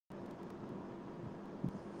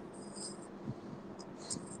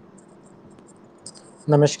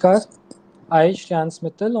Namaskar. I, Shryan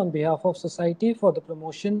Smithil, on behalf of Society for the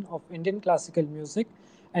Promotion of Indian Classical Music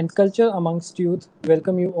and Culture amongst Youth,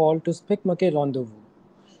 welcome you all to SPIC MACAY Rendezvous.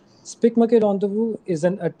 SPIC MACAY Rendezvous is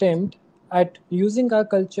an attempt at using our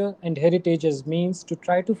culture and heritage as means to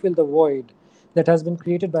try to fill the void that has been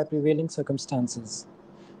created by prevailing circumstances.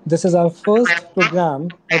 This is our first program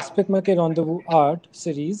at SPIC MACAY Rendezvous Art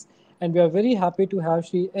series, and we are very happy to have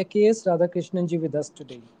Sri A.K.S. Radhakrishnan ji with us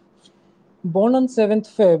today. Born on 7th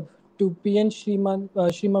Feb to P.N. Shrimam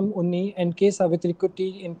Unni and K. Savitri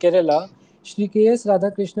Kutty in Kerala, Shri K.S.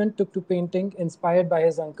 Radhakrishnan took to painting inspired by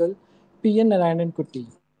his uncle P.N. Narayanan Kutty.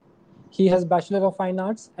 He has Bachelor of Fine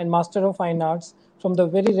Arts and Master of Fine Arts from the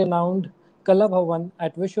very renowned Kala Bhavan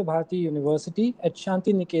at Vishwa Bharati University at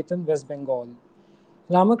Shanti Niketan, West Bengal.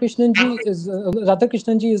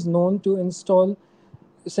 Radhakrishnanji is known to install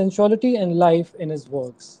sensuality and life in his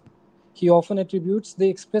works. He often attributes the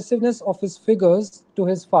expressiveness of his figures to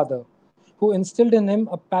his father, who instilled in him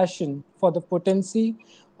a passion for the potency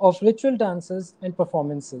of ritual dances and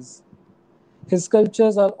performances. His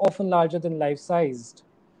sculptures are often larger than life-sized.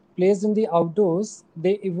 Placed in the outdoors,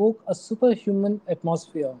 they evoke a superhuman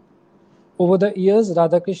atmosphere. Over the years,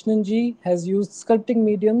 Radhakrishnan has used sculpting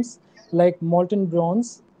mediums like molten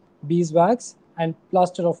bronze, beeswax, and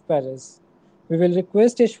plaster of Paris. We will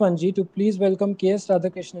request Yashwanji to please welcome K.S.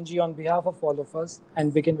 Radhakrishnan on behalf of all of us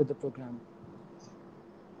and begin with the program.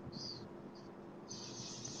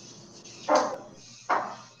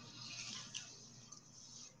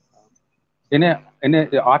 In a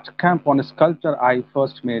art camp on a sculpture, I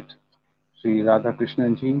first met Sri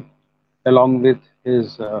Radhakrishnan along with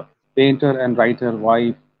his painter and writer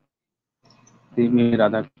wife, Srimati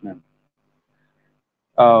Radhakrishnan.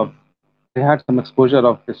 I had some exposure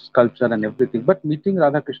of his sculpture and everything, but meeting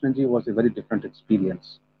Radhakrishnan was a very different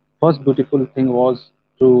experience. First beautiful thing was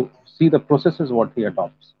to see the processes what he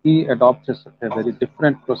adopts. He adopts a very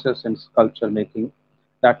different process in sculpture making.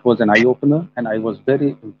 That was an eye-opener, and I was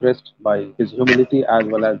very impressed by his humility as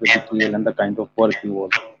well as the detail and the kind of work he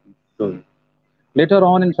was doing. Later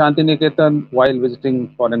on in Shantiniketan, while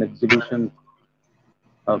visiting for an exhibition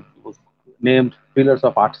uh, named Pillars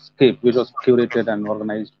of Artscape, which was curated and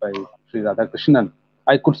organized by Sri Radhakrishnan,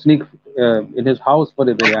 I could sneak in his house for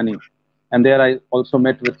a biryani. And there I also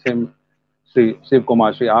met with him, Sri Shiv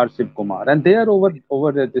Kumar, Sri R. Shiv Kumar. And there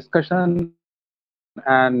over the discussion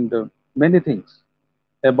and many things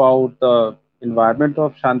about the environment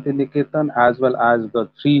of Shanti Niketan as well as the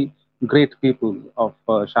three great people of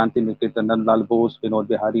Shanti Niketan, Nandlal Bose, Vinod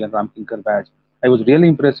Bihari, and Ramkinkar Baj. I was really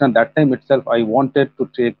impressed, and that time itself, I wanted to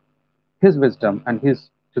take his wisdom and his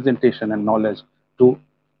presentation and knowledge to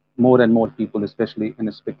more and more people, especially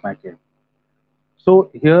in SPIC MACAY.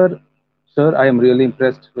 So here, sir, I am really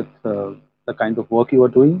impressed with the kind of work you are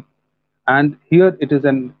doing. And here it is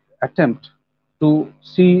an attempt to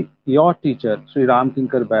see your teacher, Sri Ram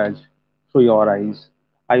Kinkar Baj, through your eyes.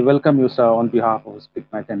 I welcome you, sir, on behalf of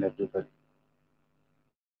SPIC MACAY and everybody.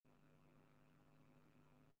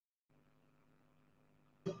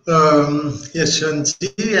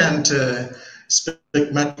 Yashwanji and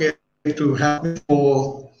SPIC MACAY to have me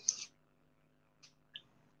for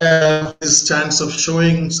this chance of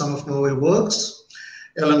showing some of my works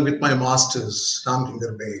along with my masters,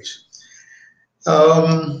 Ramkinkar Baj.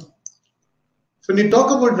 When you talk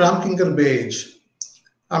about Ramkinkar Baj,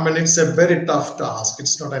 I mean, it's a very tough task.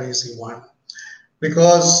 It's not an easy one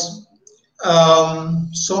because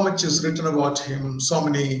so much is written about him. So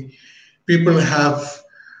many people have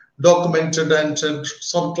documented and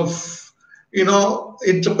sort of,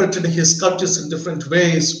 interpreted his sculptures in different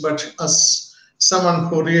ways. But as someone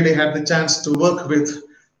who really had the chance to work with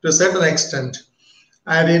to a certain extent,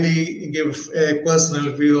 I really give a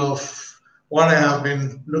personal view of what I have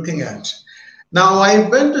been looking at. Now, I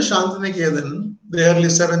went to Shantiniketan the early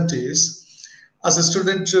 70s as a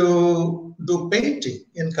student to do painting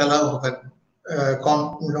in Kala sort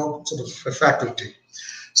of a faculty.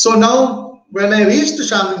 So now, when I reached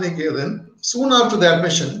Shantiniketan, soon after the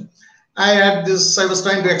admission, I was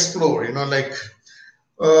trying to explore,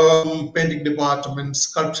 painting department,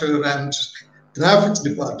 sculpture, and graphics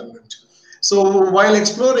department. So while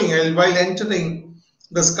exploring, while entering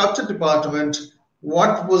the sculpture department,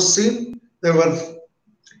 what was seen, there were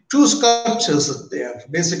two sculptures there,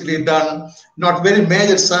 basically done, not very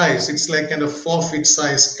major size. It's like kind of 4 feet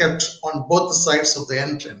size, kept on both the sides of the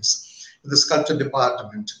entrance in the sculpture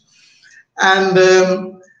department. And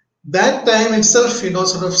that time itself,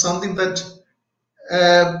 sort of something that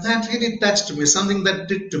that really touched me, something that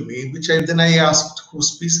did to me, which then I asked,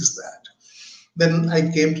 whose piece is that? Then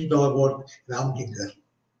I came to know about Ramkinkar.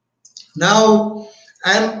 Now,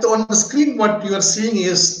 And on the screen, what you are seeing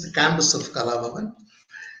is the campus of Kalabhavan.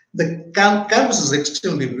 The campus is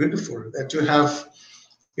extremely beautiful. That you have,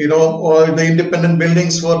 all the independent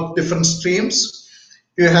buildings for different streams.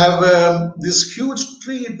 You have this huge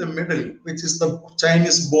tree in the middle, which is the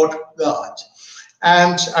Chinese boat guard.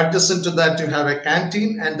 And adjacent to that, you have a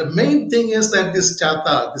canteen. And the main thing is that this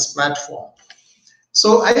chata, this platform.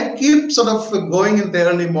 So I keep sort of going in the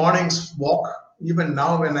early mornings walk, even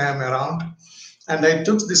now when I am around. And I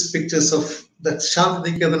took these pictures of the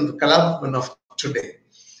Shantiniketan Kalabhavan of today.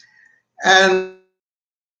 And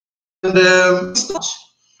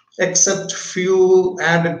except few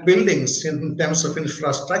added buildings in terms of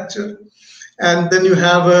infrastructure. And then you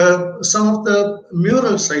have some of the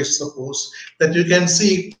murals, I suppose, that you can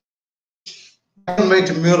see. Black and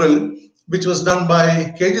white mural, which was done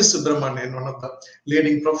by K.J. Subramanian, one of the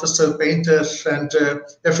leading professor, painter, and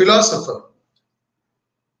a philosopher.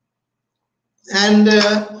 And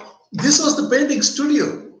this was the painting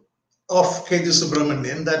studio of K.J.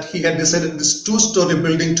 Subramanian, that he had decided this two-story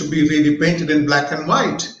building to be really painted in black and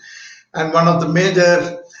white. And one of the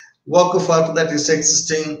major work of art that is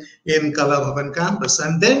existing in Kalabhavan campus.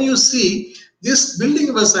 And then you see this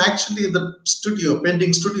building was actually the studio,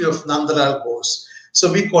 painting studio of Nandalal Bose.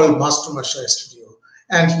 So we call it Master Mashai Studio.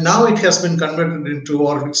 And now it has been converted into,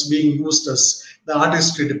 or it's being used as the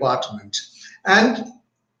artistry department. And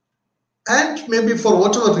maybe for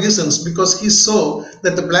whatever reasons, because he saw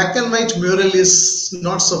that the black and white mural is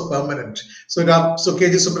not so permanent. So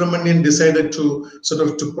K.J. Subramanian decided to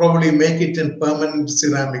to probably make it in permanent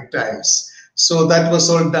ceramic tiles. So that was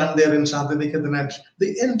all done there in Shantiniketan, and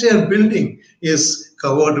the entire building is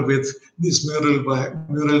covered with this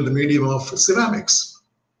mural in the medium of ceramics.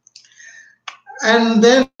 And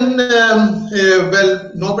then,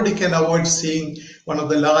 well, nobody can avoid seeing one of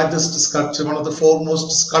the largest sculpture, one of the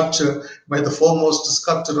foremost sculpture by the foremost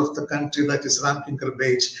sculptor of the country, that is Ramkinkar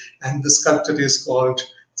Bej, and the sculpture is called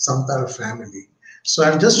Santal Family. So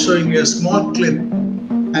I'm just showing you a small clip,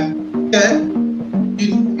 and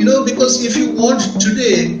because if you want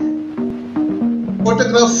today,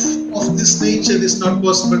 photograph of this nature is not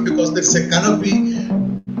possible because there's a canopy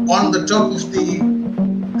on the top of the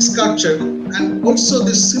sculpture, and also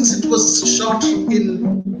this, since it was shot in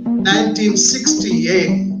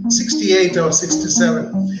 1968 or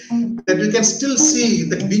 67, that you can still see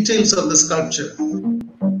the details of the sculpture.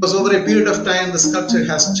 Because over a period of time, the sculpture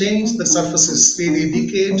has changed, the surface is really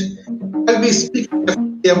decayed. I'll be speaking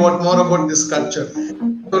more about this sculpture.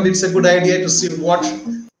 So it's a good idea to see what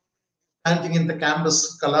painting in the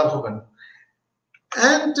campus Kalabhavan.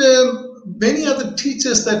 And many other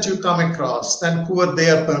teachers that you come across and who were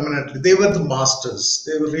there permanently, they were the masters.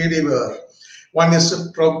 They really were. One is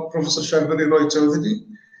Professor Sharbari Roy Chaudhary,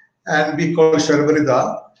 and we call Sharbari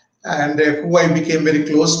Da, and who I became very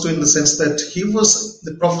close to in the sense that he was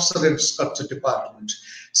the professor in sculpture department.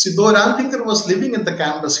 See, though Ramkinkar was living in the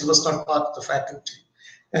campus, he was not part of the faculty.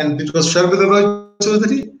 And it was Sharbari Roy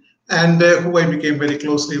Chaudhary, and who I became very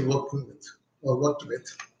closely worked with.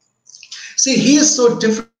 See, he is so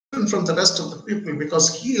different from the rest of the people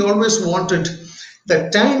because he always wanted the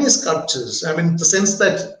tiny sculptures. I mean, the sense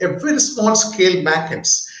that a very small scale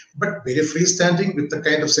maquettes, but very freestanding with the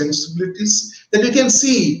kind of sensibilities that you can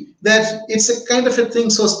see that it's a kind of a thing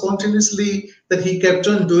so spontaneously that he kept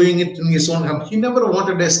on doing it in his own hand. He never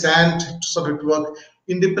wanted a stand to sort of work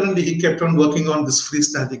independently. He kept on working on these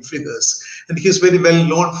freestanding figures, and he's very well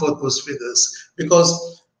known for those figures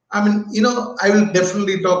because, I mean, I will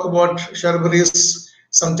definitely talk about Sharbari's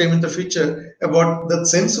sometime in the future about the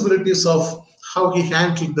sensibilities of how he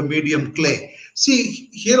handled the medium clay. See,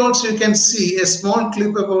 here also you can see a small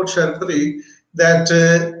clip about Sharbari that,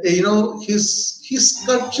 his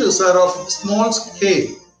sculptures are of small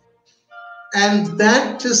scale. And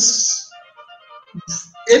that is,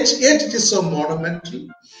 yet it is so monumental.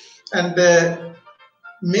 And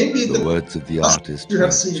maybe the words of the artist who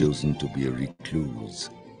has chosen to be a recluse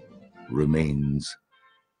remains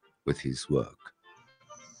with his work.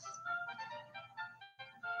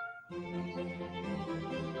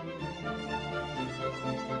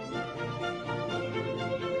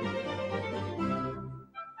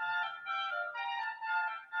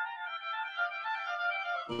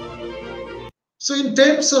 So in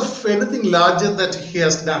terms of anything larger that he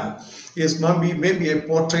has done, is maybe a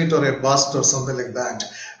portrait or a bust or something like that.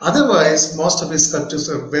 Otherwise, most of his sculptures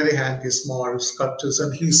are very handy, small sculptures,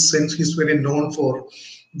 and he's very known for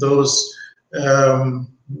those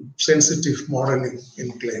sensitive modeling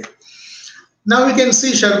in clay. Now we can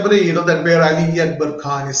see Sharbari, that where Ali Akbar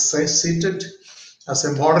Khan is seated, as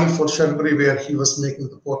a model for Sherbury, where he was making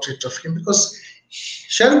the portrait of him, because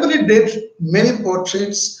Sherbury did many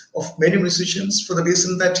portraits of many musicians for the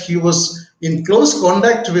reason that he was in close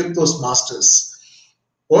contact with those masters.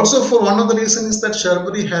 Also, for one of the reasons is that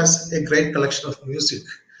Sherbury has a great collection of music,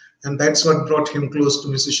 and that's what brought him close to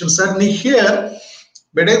musicians. Certainly here,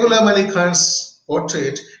 Bede Ghulam Ali Khan's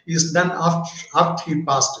portrait is done after he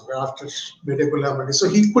passed away, after Bede Ghulam Ali. So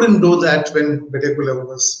he couldn't do that when Bede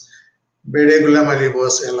Ghulam Ali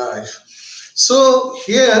was alive. So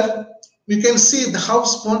here we can see how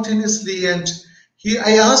spontaneously, and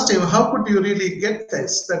I asked him, how could you really get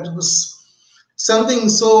this? That was something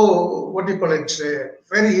so, what do you call it,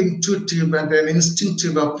 very intuitive and an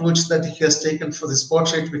instinctive approach that he has taken for this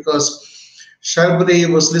portrait, because Sherbury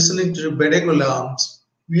was listening to Bede Ghulam's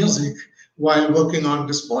music while working on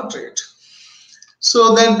this portrait.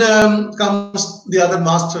 So then comes the other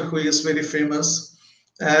master who is very famous,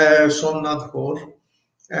 Somnath Kaur.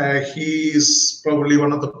 He is probably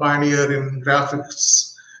one of the pioneer in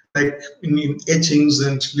graphics, like in etchings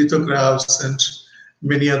and lithographs and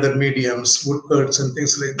many other mediums, woodcuts and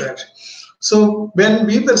things like that. So when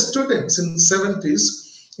we were students in the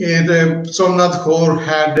 70s, Somnath Kaur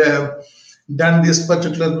had done this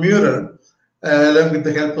particular mural along with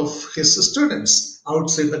the help of his students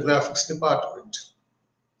outside the graphics department.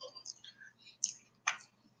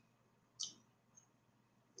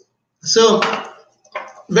 So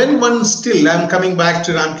when I'm coming back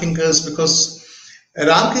to Ramkinkar's, because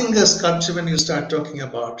Ramkinkar's sculpture, when you start talking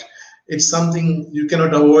about, it's something you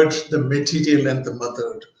cannot avoid the material and the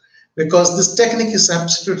method, because this technique is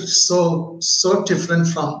absolutely so different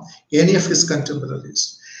from any of his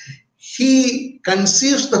contemporaries. He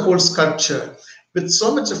conceives the whole sculpture with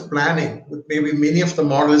so much of planning, with maybe many of the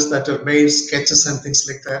models that are made, sketches and things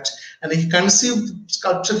like that. And he conceived the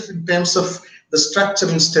sculpture in terms of the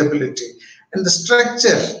structural stability. And the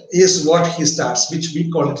structure is what he starts, which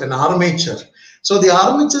we call it an armature. So the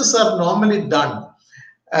armatures are normally done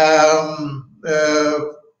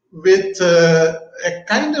with a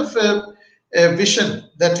kind of a vision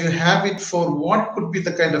that you have it for what could be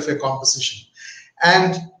the kind of a composition.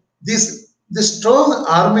 And the strong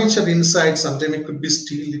armature inside, sometimes it could be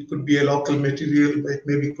steel, it could be a local material, like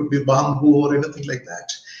maybe it could be bamboo or anything like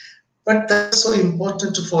that. But that's so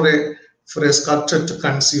important for a sculptor to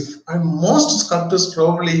conceive. And most sculptors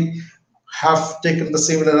probably have taken the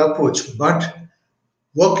similar approach. But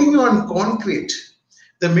working on concrete,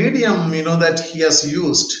 the medium that he has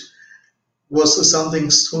used was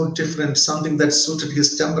something so different, something that suited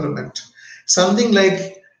his temperament. Something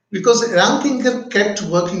like, because Ramkinkar kept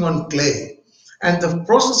working on clay, and the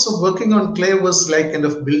process of working on clay was like kind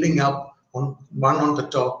of building up on the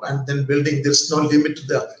top and then building. There's no limit to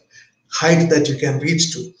the height that you can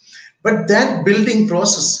reach to. But that building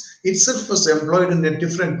process itself was employed in a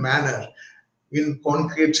different manner in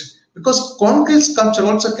concrete, because concrete sculpture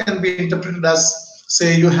also can be interpreted as,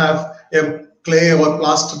 say, you have a clay or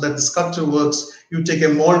plaster that the sculpture works, you take a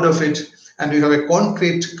mold of it and you have a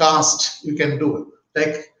concrete cast you can do.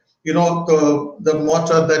 Like, the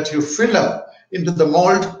mortar that you fill up into the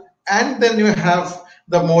mold, and then you have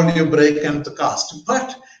the mold you break and the cast.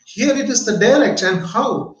 But here it is the direct, and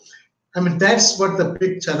how? I mean, that's what the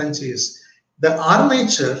big challenge is. The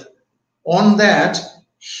armature, on that,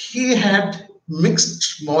 he had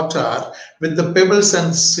mixed mortar with the pebbles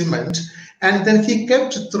and cement, and then he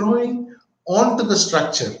kept throwing onto the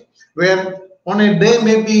structure, where on a day,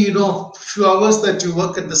 maybe, few hours that you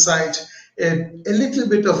work at the site, a little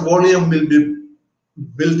bit of volume will be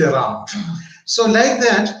built around. So like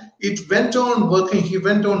that, it went on working, he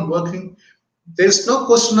went on working. There's no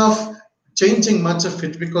question of changing much of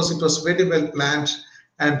it, because it was very well planned,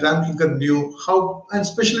 and Ramkinkar knew how, and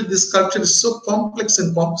especially this sculpture is so complex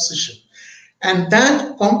in composition. And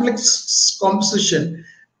that complex composition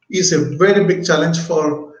is a very big challenge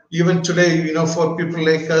for even today, for people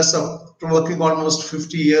like us, working almost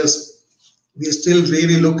 50 years, we still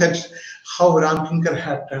really look at how Ramkinkar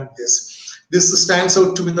had done this. This stands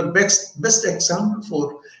out to be the best example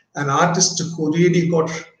for an artist who really got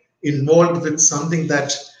involved with something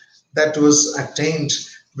that was attained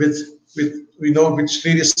with which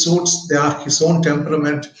really suits his own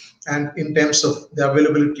temperament, and in terms of the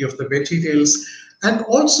availability of the materials. And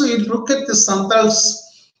also you look at the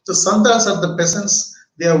Santals. The Santals are the peasants.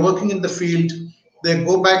 They are working in the field. They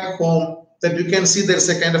go back home. That you can see there's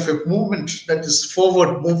a kind of a movement, that is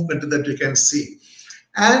forward movement that you can see.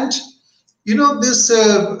 And this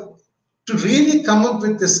to really come up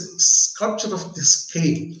with this sculpture of this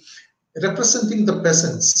scale representing the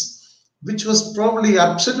peasants, which was probably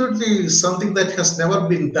absolutely something that has never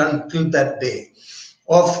been done till that day.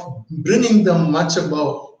 of bringing them much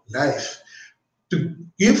above life, to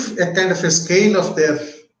give a kind of a scale of their,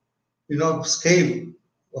 scale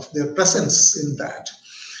of their presence in that,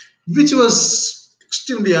 which was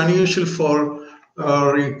extremely unusual for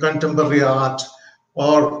contemporary art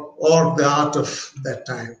or the art of that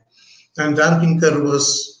time. And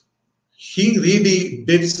Ramkinkar he really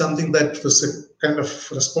did something that was a kind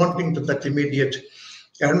of responding to that immediate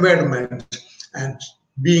environment and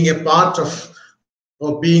being a part of,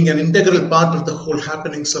 or being an integral part of the whole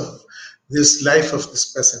happenings of this life of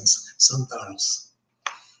these peasants, Santals.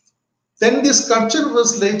 Then this sculpture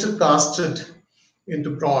was later casted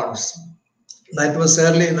into bronze. That was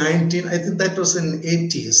early I think that was in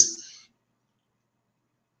 80s.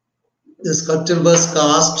 The sculpture was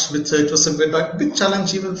cast with, it was a big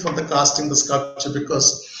challenge even for the casting the sculpture,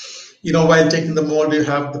 because while taking the mold, you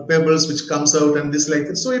have the pebbles which comes out and this like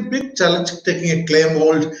that. So a big challenge taking a clay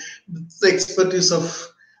mold, the expertise of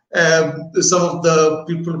some of the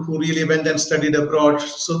people who really went and studied abroad.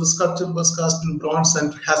 So the sculpture was cast in bronze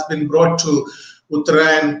and has been brought to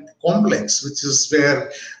Uttarayan complex, which is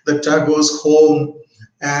where the Tagore's home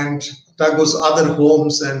and Tagore's other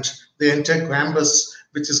homes and the entire campus,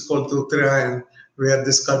 which is called the Uttarayan, where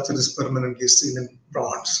this sculpture is permanently seen in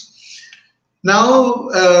bronze. Now,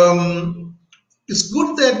 it's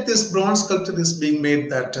good that this bronze sculpture is being made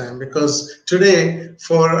that time, because today,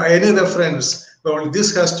 for any reference, well,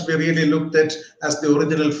 this has to be really looked at as the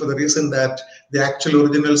original, for the reason that the actual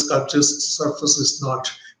original sculpture's surface is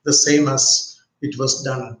not the same as it was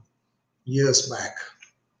done years back.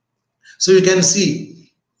 So you can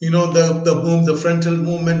see, the frontal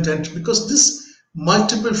movement, and because this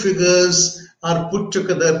multiple figures are put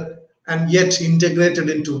together and yet integrated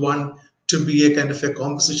into one to be a kind of a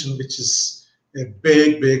composition, which is a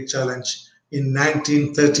big challenge. In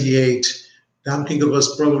 1938, Ramkinkar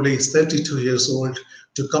was probably 32 years old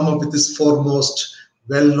to come up with this foremost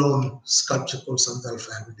well-known sculpture called Santal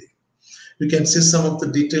Family. You can see some of the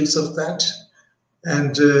details of that,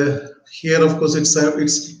 and here, of course, it's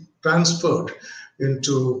transferred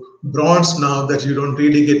into bronze now that you don't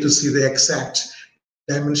really get to see the exact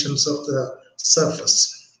dimensions of the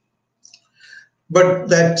surface. But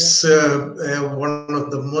that's one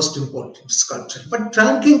of the most important sculptures. But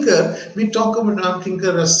Ramkinkar, we talk about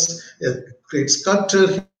Ramkinkar as a great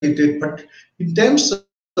sculptor, he did, but in terms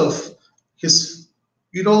of his,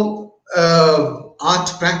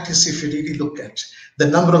 art practice, if you really look at the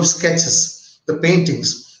number of sketches, the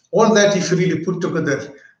paintings, all that, if you really put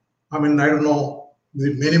together, I mean, I don't know,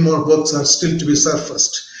 many more works are still to be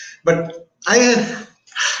surfaced. But I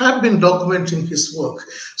have been documenting his work.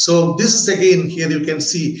 So this is again, here you can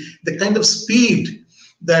see the kind of speed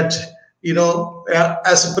that,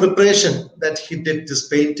 as a preparation that he did this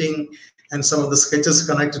painting and some of the sketches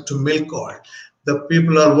connected to milk oil. The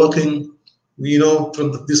people are working,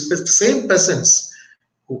 from these same peasants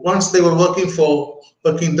who once they were working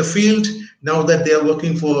in the field, now that they are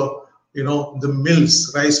working for the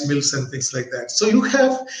mills, rice mills and things like that. So you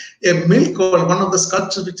have a milk oil, one of the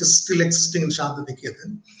sculptures which is still existing in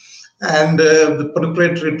Shantiniketan, and the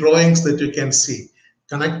preparatory drawings that you can see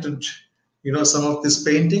connected, some of these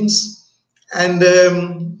paintings. And,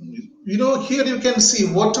 here you can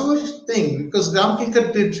see whatever thing, because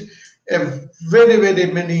Ramkinkar did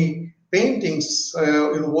very many paintings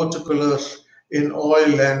in watercolor, in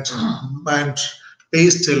oil and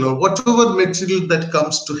pastel, or whatever material that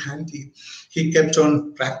comes to handy, he kept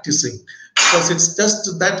on practicing, because it's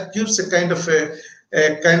just that gives a kind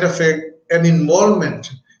of an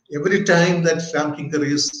involvement every time that Ramkinkar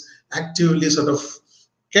is actively sort of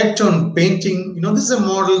kept on painting. This is a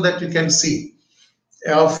model that you can see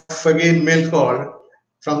of, again, milk oil.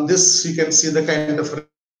 From this you can see the kind of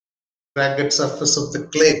ragged surface of the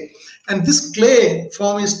clay, and this clay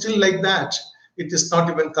form is still like that. It is not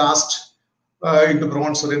even cast into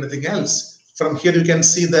bronze or anything else. From here you can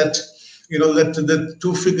see that, that the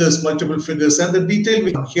two figures, multiple figures, and the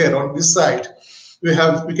detail here on this side, we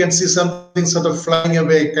can see something sort of flying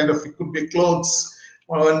away, kind of, it could be clothes,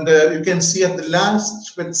 and you can see at the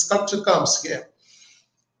last when sculpture comes here,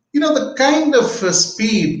 the kind of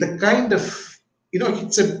speed, the kind of,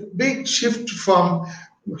 it's a big shift from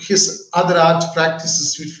his other art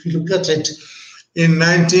practices. If you look at it in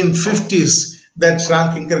 1950s, that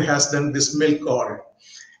Ramkinkar has done this milk oil.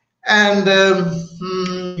 And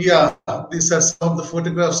yeah, these are some of the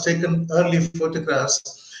photographs taken, early photographs,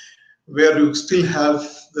 where you still have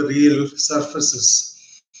the real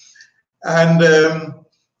surfaces. And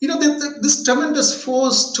this tremendous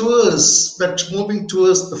force towards that, moving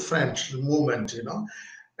towards the French movement,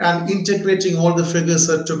 and integrating all the figures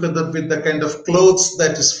together with the kind of clothes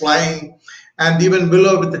that is flying, And even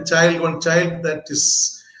below with the child, one child that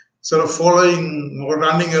is sort of following or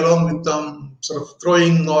running along with them, sort of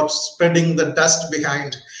throwing or spreading the dust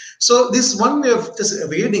behind. So this one way of just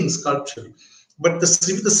reading sculpture, but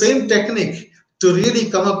with the same technique to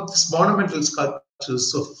really come up with this monumental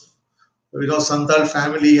sculptures of, Santhal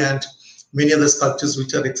family and many other sculptures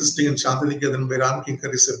which are existing in Shantiniketan by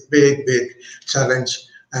Ramkinkar is a big, big challenge.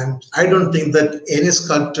 And I don't think that any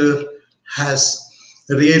sculptor has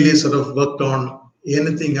really sort of worked on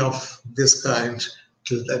anything of this kind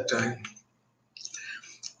till that time.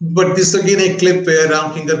 But this again a clip where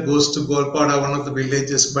Ramkinkar goes to Golpada, one of the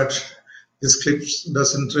villages, but this clip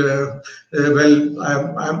doesn't,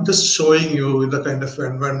 I'm just showing you the kind of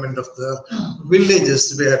environment of the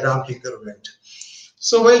villages where Ramkinkar went.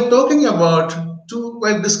 So while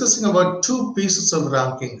discussing about two pieces of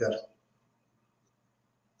Ramkinkar,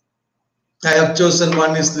 I have chosen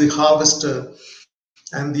one is the Harvester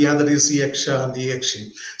and the other is the Yaksha and the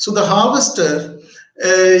Yakshi. So the Harvester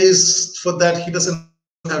is for that he doesn't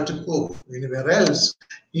have to go anywhere else.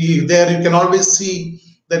 There you can always see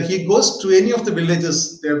that he goes to any of the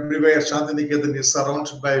villages everywhere. Shantiniketan is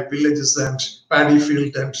surrounded by villages and paddy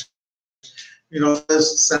field and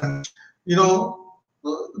forests and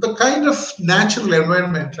the kind of natural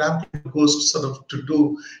environment Ramkinkar goes to sort of to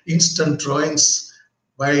do instant drawings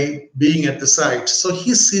by being at the site. So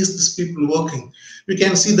he sees these people working. We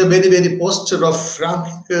can see the very, very posture of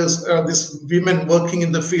Ramkinkar's, these women working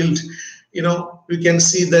in the field. We can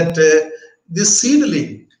see that this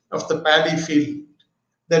seedling of the paddy field,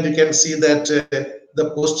 that you can see that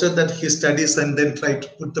the posture that he studies and then try to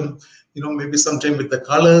put them, maybe sometime with the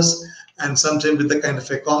colors and sometime with the kind of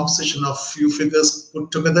a composition of few figures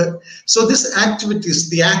put together. So this activities,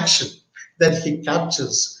 the action that he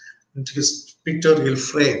captures into his pictorial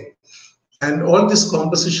frame. And all these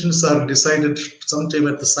compositions are decided sometime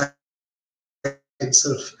at the site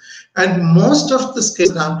itself. And most of this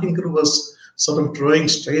case, Ramkinkar was sort of drawing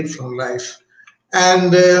straight from life.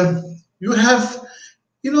 And you have,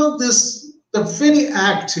 the very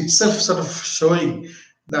act itself sort of showing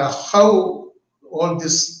how all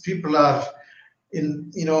these people are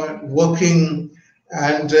working,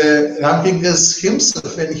 and Ramkinkar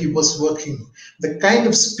himself when he was working, the kind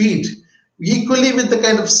of speed, equally with the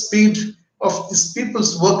kind of speed of these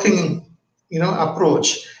people's working,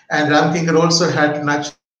 approach. And Ramkinkar also had to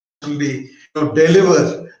naturally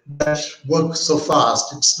deliver that work so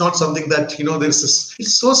fast. It's not something that there's this.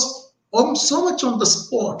 It's so much on the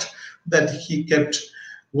spot that he kept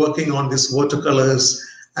working on these watercolors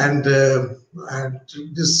and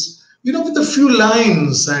this with a few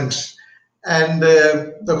lines and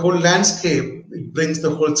the whole landscape. It brings the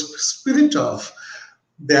whole spirit of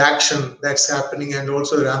the action that's happening, and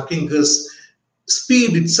also Ramkinkar's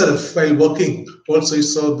speed itself while working also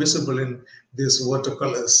is so visible in these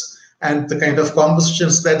watercolors and the kind of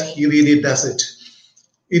compositions that he really does it.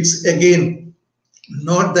 It's again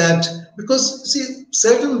not that, because see,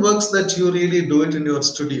 certain works that you really do it in your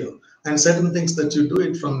studio and certain things that you do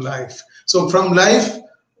it from life. So from life,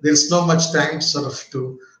 there's not much time sort of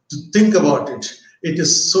to think about it. It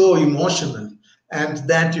is so emotional, and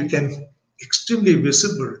that you can extremely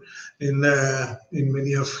visible in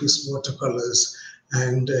many of his watercolors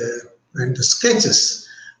and the sketches.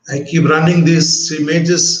 I keep running these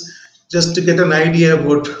images just to get an idea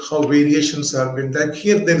about how variations have been. Like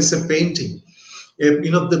here, there is a painting,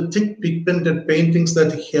 the thick pigmented paintings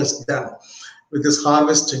that he has done with his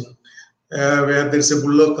harvesting, where there's a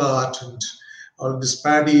bullock cart and all this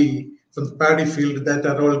paddy from the paddy field that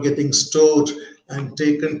are all getting stored and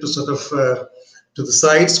taken to sort of to the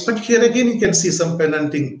sides. But here again, you can see some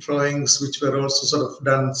penanting drawings which were also sort of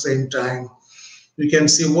done at the same time. You can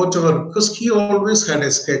see whatever, because he always had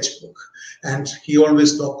a sketchbook and he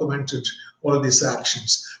always documented all these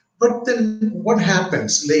actions. But then what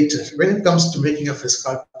happens later when it comes to making of a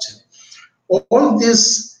sculpture? All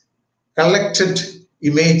these collected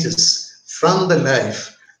images from the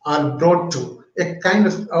life are brought to a kind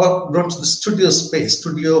of, brought to the studio space,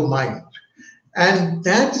 studio mind. And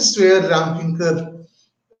that is where Ramkinkar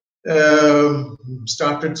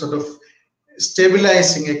started sort of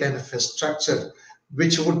stabilizing a kind of a structure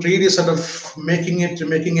which would really sort of making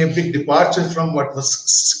a big departure from what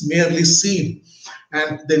was merely seen,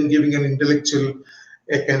 and then giving an intellectual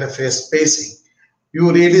a kind of a spacing. You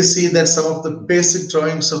really see that some of the basic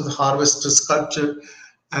drawings of the harvester sculpture,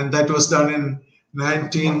 and that was done in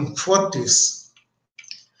 1940s.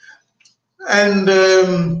 And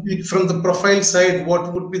from the profile side,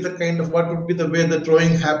 what would be the way the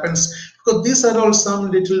drawing happens? Because these are all some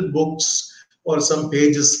little books or some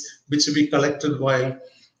pages which we collected while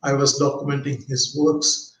I was documenting his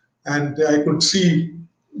works. and I could see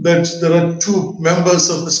that there are two members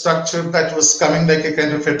of the structure that was coming like a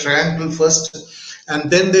kind of a triangle first, and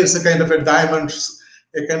then there's a kind of a diamond,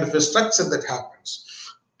 a kind of a structure that happens.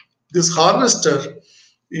 This harvester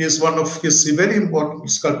is one of his very important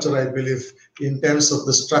sculpture, I believe, in terms of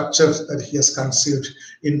the structure that he has conceived,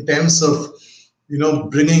 in terms of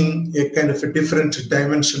bringing a kind of a different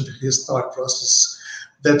dimension to his thought process,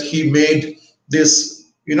 that he made this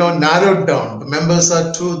narrowed down. The members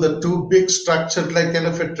are the two big structure like kind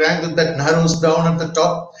of a triangle that narrows down at the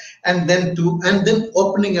top, and then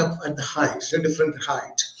opening up at the height, a different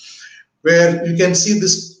height, where you can see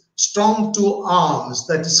this strong two arms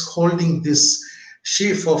that is holding this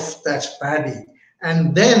sheaf of that paddy,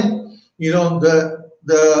 and then the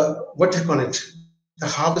what do you call it, the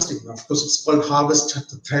harvesting. Of course, it's called harvest at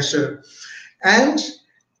the thresher, and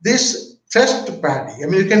this threshed paddy. I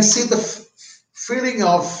mean, you can see the feeling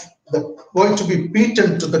of the going to be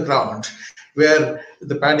beaten to the ground, where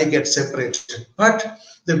the paddy gets separated. But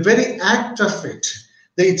the very act of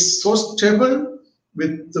it's so stable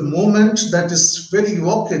with the movement that is very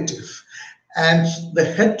evocative, and the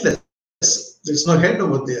headless. There's no head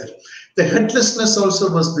over there. The headlessness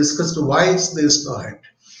also was discussed. Why there's no head?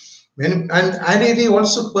 And I really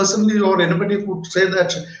also personally, or anybody would say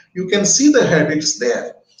that you can see the head, it's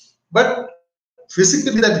there. But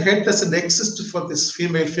physically that head doesn't exist for this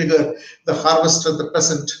female figure, the harvester, the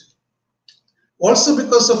peasant. Also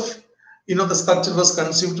because of, the sculpture was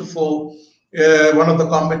conceived for one of the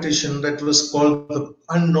competition that was called the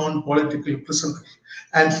unknown political prisoner.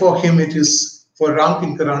 And for him it is, for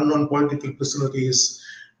Ramkinkar, unknown political prisoner is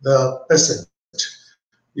the peasant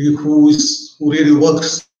who really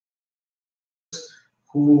works,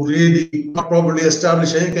 who really not probably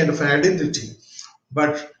establish any kind of an identity.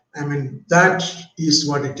 But I mean, that is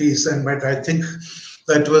what it is. And but I think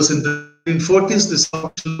that was in the 1940s, this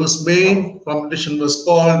competition was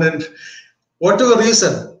called, and whatever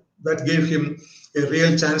reason that gave him a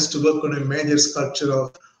real chance to work on a major sculpture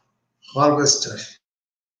of harvester.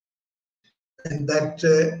 And that,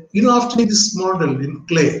 after this model in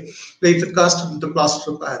clay, later cast into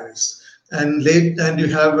plaster of Paris, and you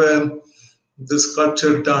have the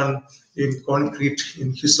sculpture done in concrete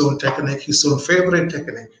in his own technique, his own favorite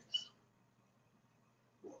technique.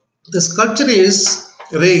 The sculpture is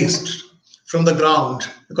raised from the ground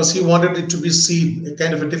because he wanted it to be seen, a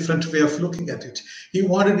kind of a different way of looking at it. He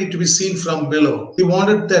wanted it to be seen from below. He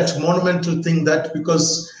wanted that monumental thing, that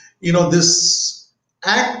because, this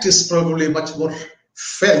act is probably much more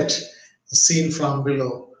felt seen from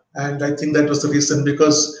below. And I think that was the reason,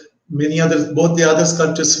 because both the other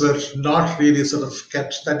sculptures were not really sort of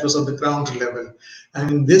kept, that was on the ground level. And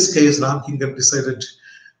in this case, Ramkinkar decided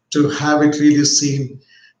to have it really seen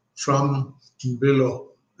from below.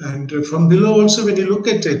 And from below also, when you look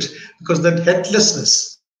at it, because that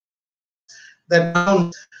headlessness,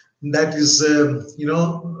 that is,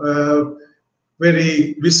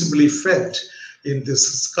 very visibly felt in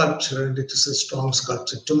this sculpture, and it is a strong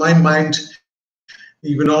sculpture. To my mind,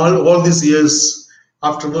 even all these years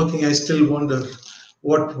after working, I still wonder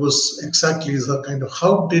what was exactly the kind of,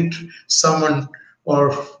 how did someone,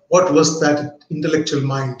 or what was that intellectual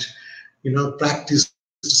mind, practiced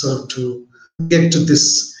to get to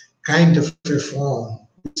this kind of a form,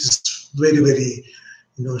 which is very, very,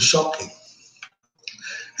 shocking.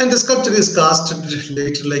 And the sculpture is cast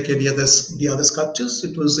later like the other sculptures.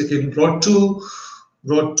 It was again brought to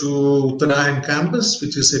Uttarayan campus,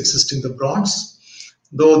 which is existing the bronze,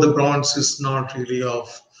 though the bronze is not really of,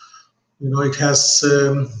 it has,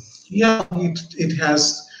 it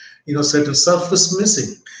has, certain surface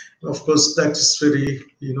missing. Of course, that is very,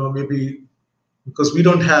 maybe because we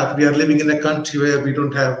are living in a country where we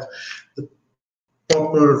don't have the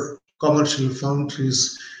proper commercial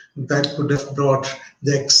foundries that could have brought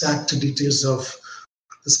the exact details of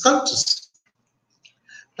the sculptures.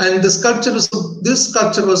 And this sculpture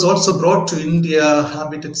was also brought to India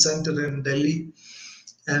Habitat Center in Delhi.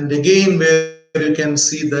 And again, where you can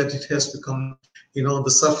see that it has become, the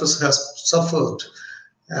surface has suffered.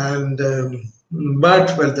 And,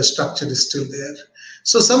 but, well, the structure is still there.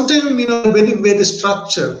 So sometimes, when the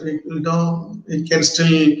structure, it can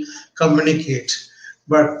still communicate,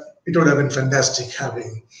 but it would have been fantastic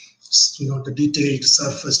having, the detailed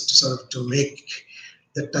surface to make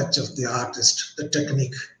the touch of the artist. The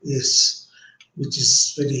technique which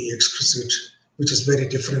is very exquisite, which is very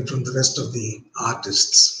different from the rest of the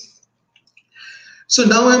artists. So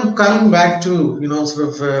now I'm coming back to,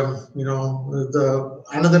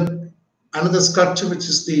 another sculpture, which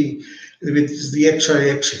is the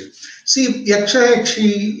Yaksha. See, Yaksha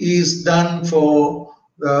is done for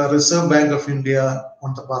the Reserve Bank of India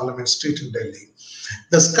on the Parliament Street in Delhi.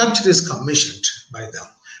 The sculpture is commissioned by them.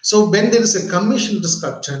 So when there is a commissioned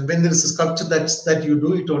sculpture, and when there is a sculpture that you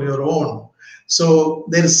do it on your own, so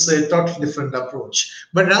there is a totally different approach.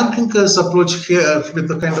 But Ramkinkar's approach here, with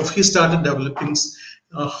the kind of, he started developing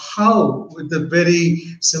how, with the very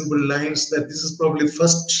simple lines, that this is probably the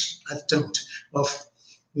first attempt of,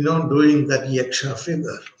 doing that yaksha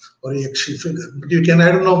figure or yakshi figure. But you can,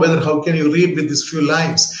 I don't know whether, how can you read with these few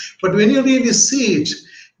lines, but when you really see it,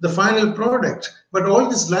 the final product, but all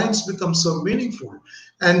these lines become so meaningful.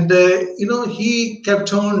 And, he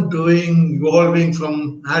kept on doing, evolving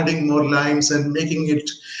from adding more lines and making it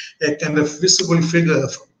a kind of visible figure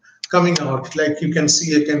coming out. Like you can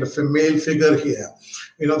see a kind of a male figure here.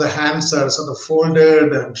 The hands are sort of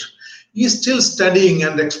folded, and he's still studying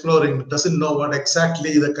and exploring, doesn't know what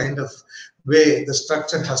exactly the kind of way the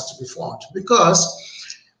structure has to be formed. Because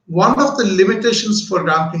one of the limitations for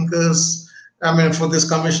Ramkinkar's, for this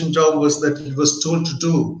commission job, was that he was told to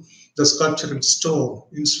do the sculpture in stone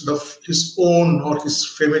instead of his own or his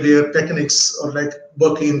familiar techniques, or like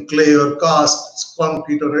working in clay or cast,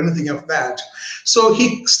 concrete or anything of that. So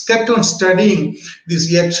he kept on studying this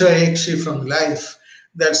yaksha yakshi from life.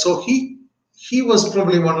 So he was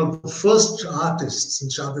probably one of the first artists in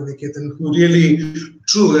Shantiniketan who really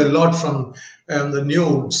drew a lot from the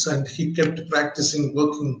nudes, and he kept practicing,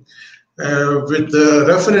 working with the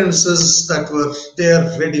references that were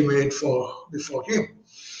there ready-made before him.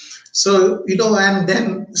 So, and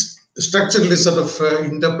then structurally sort of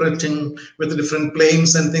interpreting with the different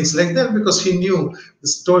planes and things like that, because he knew the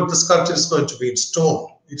sculpture is going to be in stone.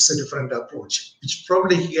 It's a different approach, which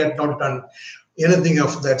probably he had not done anything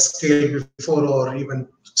of that scale before, or even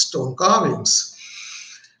stone carvings.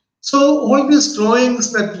 So all these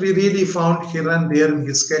drawings that we really found here and there in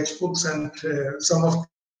his sketchbooks, and some of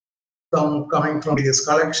them coming from his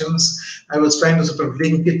collections, I was trying to sort of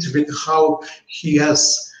link it with how he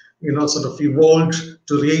has sort of evolved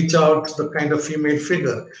to reach out to the kind of female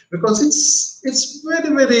figure, because it's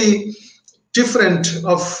very, very different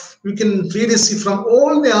of, you can really see from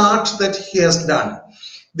all the art that he has done,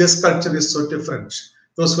 this sculpture is so different.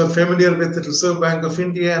 Those who are familiar with the Reserve Bank of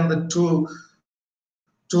India and the two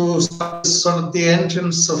sculptures on the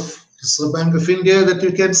entrance of Reserve Bank of India that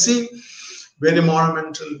you can see, very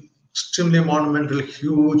monumental, extremely monumental,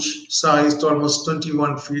 huge sized, almost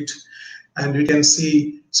 21 feet. And we can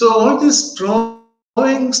see, so all these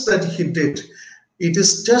drawings that he did, it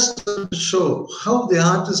is just to show how the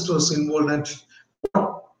artist was involved and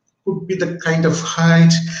what could be the kind of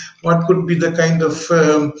height, what could be the kind of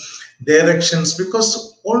directions,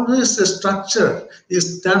 because always the structure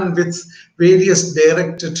is done with various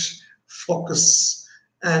directed focus,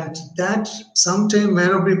 and that sometimes may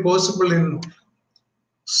not be possible in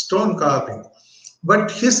stone carving.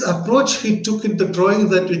 But his approach he took in the drawing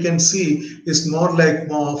that we can see is more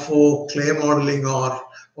for clay modeling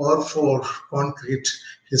or for concrete,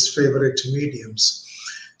 his favorite mediums.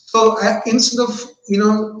 So instead of,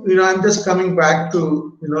 I'm just coming back to,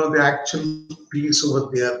 the actual piece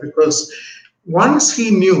over there, because once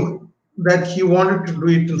he knew that he wanted to do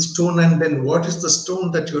it in stone, and then what is the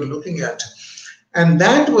stone that you're looking at? And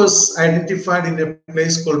that was identified in a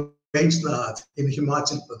place called Baijnath in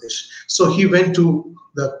Himachal Pradesh. So he went to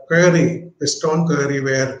the quarry, the stone quarry,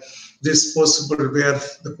 where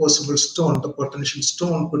the possible stone, the potential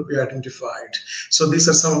stone could be identified. So these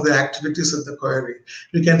are some of the activities at the quarry.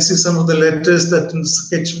 You can see some of the letters that in the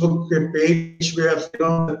sketchbook page where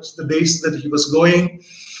the dates that he was going.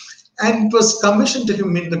 And it was commissioned to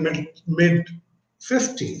him in the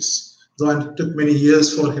mid-50s, though it took many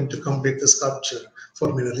years for him to complete the sculpture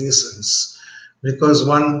for many reasons. Because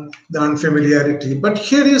one, the unfamiliarity. But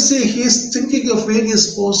here you see he's thinking of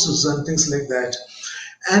various poses and things like that.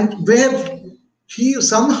 And where he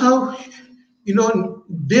somehow,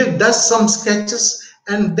 does some sketches,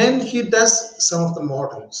 and then he does some of the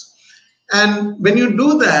models. And when you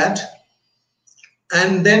do that,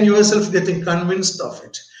 and then yourself getting convinced of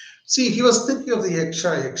it. See, he was thinking of the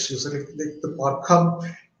yakshis, the Parkham,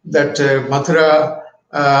 that Mathura,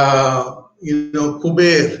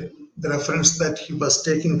 Kuber, the reference that he was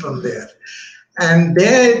taking from there. And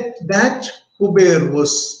that Kuber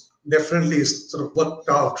was definitely sort of worked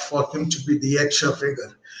out for him to be the yaksha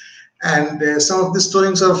figure. And some of these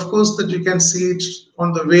drawings are, of course, that you can see it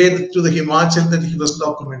on the way to the Himachal that he was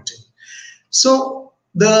documenting. So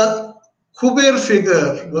the Kuber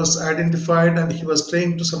figure was identified, and he was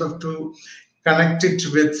trying to sort of to connect it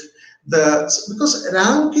with because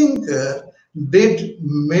Ramkinkar did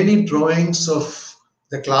many drawings of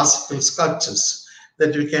the classical sculptures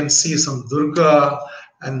that you can see, some Durga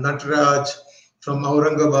and Nataraj from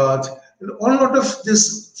Aurangabad. And a lot of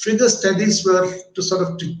these figure studies were to sort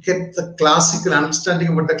of to get the classical understanding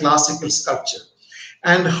about the classical sculpture,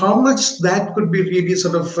 and how much that could be really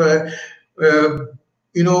sort of, what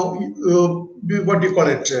do you call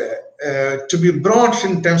it, to be brought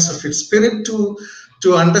in terms of its spirit to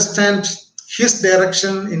understand his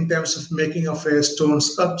direction in terms of making of a stone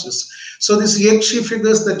sculptures. So these Yakshi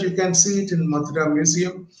figures that you can see it in Mathura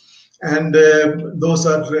Museum, and those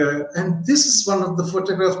are, and this is one of the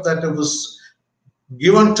photographs that was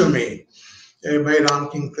given to me by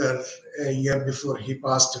Ramkinkar a year before he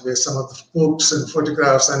passed away. Some of the books and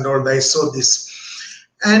photographs and all, I saw this.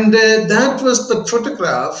 And that was the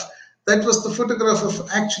photograph. That was the photograph of,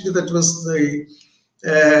 actually, that was the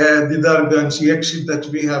Didarganj Yakshi that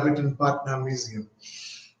we have it in Patna Museum.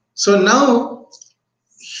 So now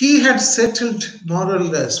he had settled more or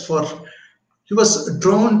less for, he was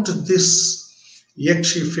drawn to this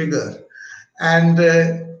Yakshi figure. And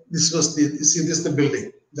this was the, you see, this is the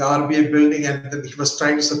building, the RBA building, and then he was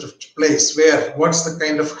trying to sort of place where, what's the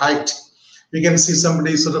kind of height. You can see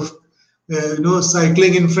somebody sort of,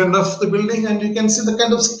 cycling in front of the building, and you can see the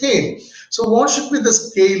kind of scale. So what should be the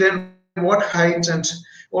scale and what height, and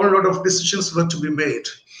all lot of decisions were to be made.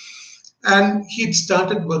 And he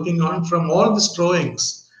started working on from all these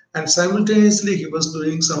drawings, and simultaneously he was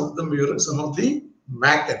doing some of the murals, some of the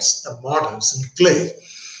maquettes, the models in clay.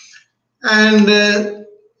 And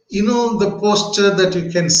the posture that you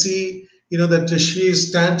can see, that she is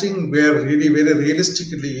standing where really very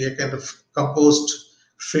realistically a kind of composed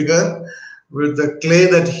figure with the clay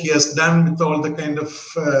that he has done with all the kind of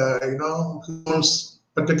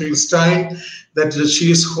particular style, that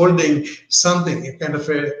she is holding something, a kind of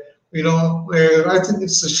a I think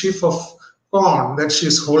it's a sheaf of corn that she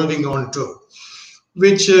is holding on to,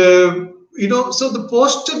 which so the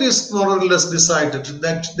posture is more or less decided.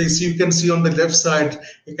 That you can see on the left side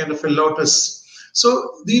a kind of a lotus.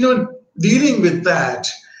 So dealing with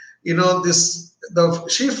that, the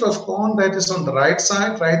sheaf of corn that is on the right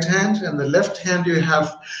side, right hand, and the left hand you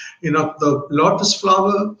have the lotus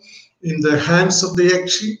flower in the hands of the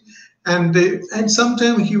Yakshi. And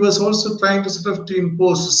sometimes he was also trying to sort of to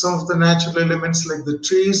impose some of the natural elements like the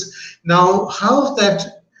trees. Now how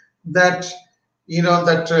that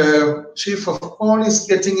sheaf of corn is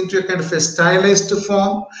getting into a kind of a stylized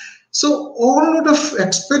form. So all lot of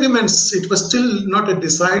experiments, it was still not a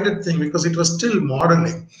decided thing because it was still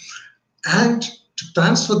modeling. And to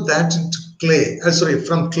transfer that into clay,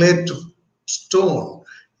 from clay to stone,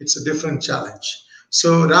 it's a different challenge.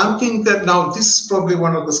 So Ramkinkar, now this is probably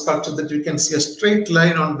one of the sculptures that you can see a straight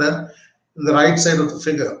line on the right side of the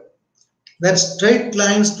figure. That straight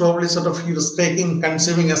lines probably sort of he was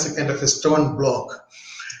conceiving as a kind of a stone block,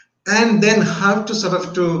 and then have to sort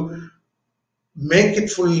of to make it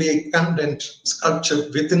fully content sculpture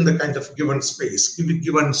within the kind of given space,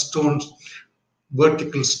 given stone,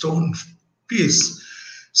 vertical stone piece.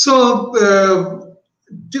 So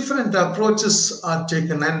different approaches are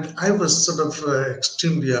taken, and I was sort of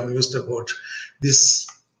extremely amused about this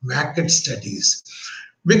maquette studies,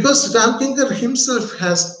 because Ramkinkar himself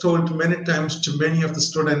has told many times to many of the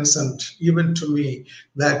students and even to me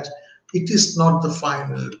that it is not the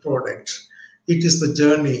final product, it is the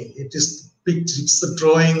journey, it's the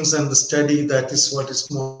drawings and the study that is what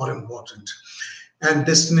is more important. And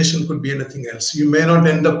destination could be anything else. You may not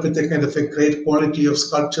end up with a kind of a great quality of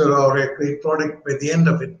sculpture or a great product by the end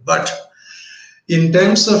of it, but in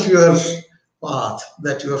terms of your path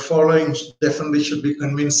that you are following, definitely should be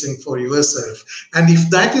convincing for yourself. And if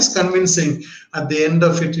that is convincing, at the end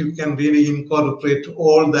of it, you can really incorporate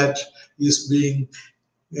all that is being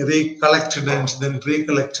recollected and then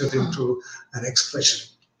recollected into an expression.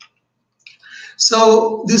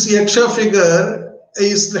 So this Yaksha figure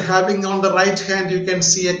is having on the right hand, you can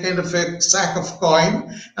see a kind of a sack of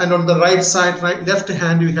coin, and on the right side, left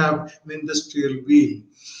hand, you have an industrial wheel.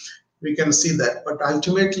 We can see that, but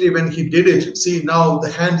ultimately when he did it, see now the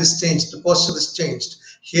hand is changed, the posture is changed.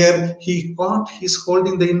 Here he's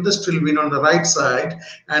holding the industrial wheel on the right side,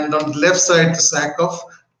 and on the left side, the sack of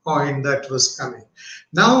coin that was coming.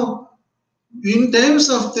 Now, in terms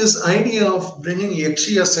of this idea of bringing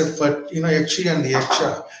Yakshi as a, Yakshi and the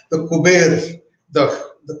Yaksha, the Kuber,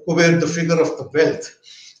 the Kuber, the figure of the wealth,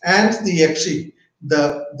 and the Yakshi,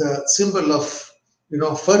 the symbol of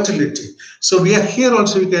fertility. So we are here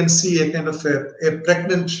also, you can see a kind of a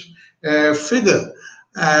pregnant figure,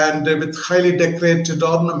 and with highly decorated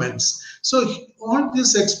ornaments. So all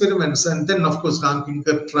these experiments, and then of course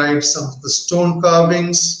Ramkinkar tried some of the stone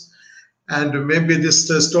carvings. And maybe this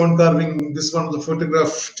stone carving, this one of the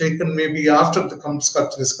photograph taken maybe after the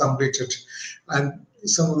sculpture is completed. And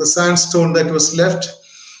some of the sandstone that was left,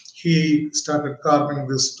 he started carving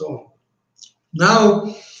this stone.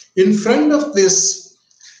 Now, in front of this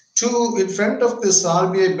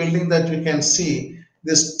RBI building that we can see,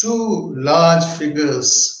 there's two large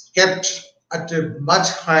figures kept at a much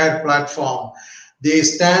higher platform. They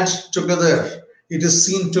stand together. It is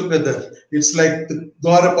seen together. It's like the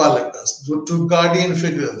Dwarapalakas, two guardian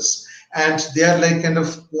figures, and they are like kind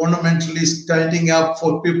of ornamentally standing up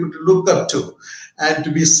for people to look up to and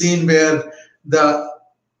to be seen, where the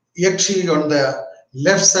Yakshi on the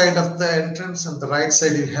left side of the entrance, and the right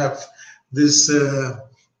side you have this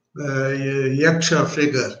Yaksha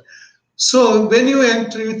figure. So when you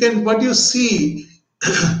enter, what you see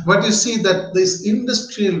that this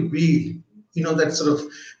industrial wheel, that sort of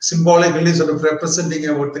symbolically sort of representing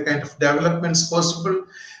about the kind of developments possible,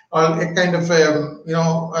 or a kind of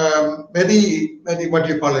very what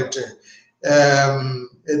do you call it,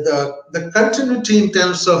 the continuity in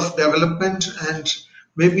terms of development and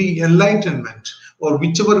maybe enlightenment, or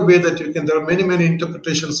whichever way that you can. There are many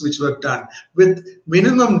interpretations which were done with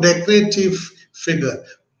minimum decorative figure,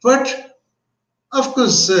 but of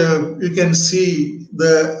course, you can see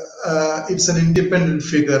it's an independent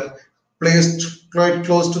figure placed quite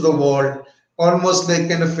close to the wall, almost like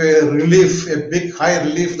kind of a relief, a big high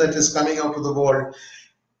relief that is coming out of the wall.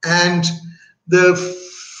 And the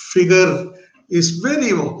figure is very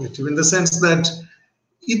evocative in the sense that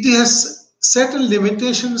it has certain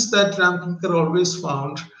limitations that Ramkinkar always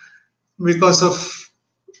found, because of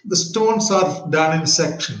the stones are done in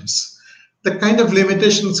sections. The kind of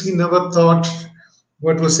limitations he never thought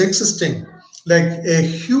what was existing. Like a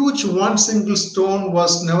huge one single stone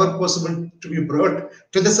was never possible to be brought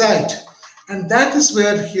to the site. And that is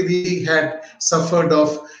where he really had suffered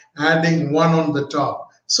of adding one on the top.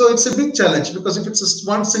 So it's a big challenge, because if it's just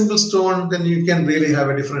one single stone, then you can really have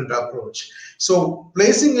a different approach. So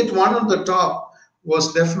placing it one on the top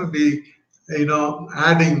was definitely,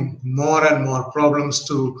 adding more and more problems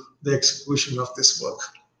to the execution of this work.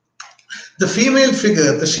 The female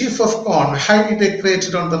figure, the sheaf of corn, highly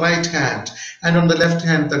decorated on the right hand, and on the left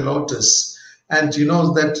hand, the lotus. And you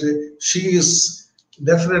know that she is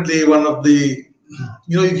definitely one of the,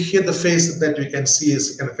 you hear the face that we can see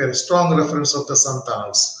is a kind of very strong reference of the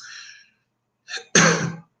Santals.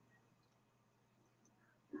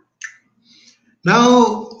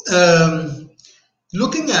 Now,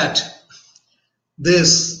 looking at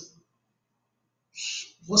this,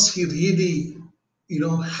 was he really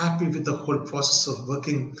happy with the whole process of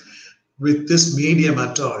working with this medium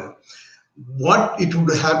at all? What it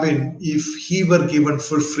would have been if he were given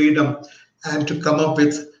full freedom and to come up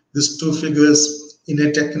with these two figures in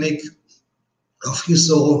a technique of his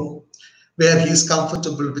own, where he is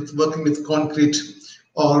comfortable with working with concrete,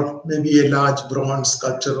 or maybe a large bronze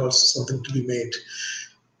sculpture or something to be made.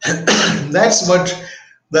 That's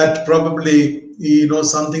that probably,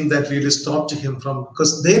 something that really stopped him from,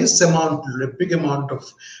 because there is a big amount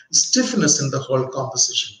of stiffness in the whole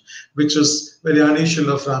composition, which is very unusual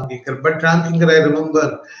of Ramkinkar. But Ramkinkar, I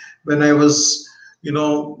remember when I was,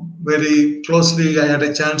 very closely, I had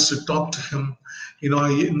a chance to talk to him,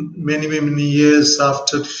 many years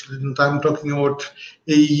after. I'm talking about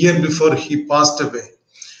a year before he passed away.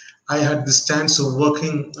 I had this chance of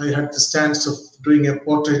doing a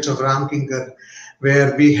portrait of Ramkinkar,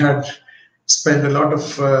 where we had spent a lot of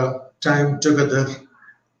time together,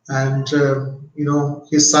 and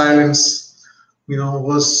his silence,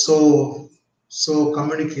 was so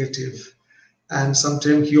communicative. And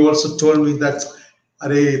sometimes he also told me that,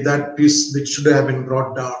 that piece which should have been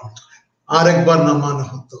brought down,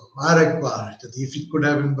 if it could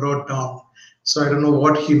have been brought down. So I don't know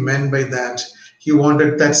what he meant by that. He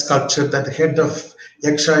wanted that sculpture, that head of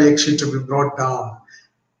Yakshi to be brought down.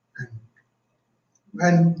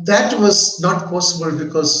 And that was not possible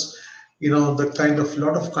because, the kind of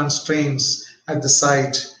lot of constraints at the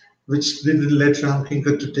site, which didn't let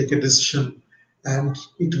Ramkinkar to take a decision. And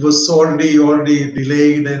it was already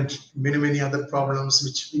delayed, and many other problems,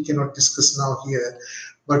 which we cannot discuss now here.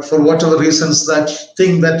 But for whatever reasons, that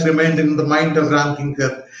thing that remained in the mind of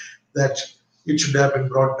Ramkinkar, that it should have been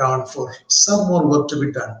brought down for some more work to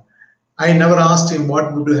be done. I never asked him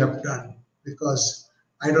what would you have done, because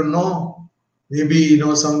I don't know, maybe,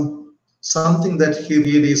 something that he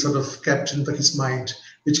really sort of kept into his mind,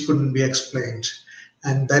 which couldn't be explained.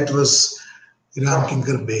 And that was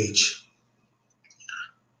Ramkinkar Bej.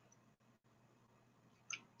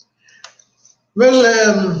 Well,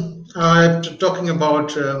 after talking about,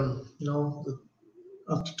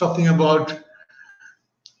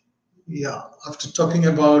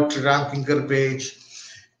 Ramkinkar Bej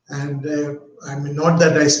And I mean, not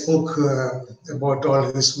that I spoke about all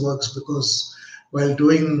his works, because while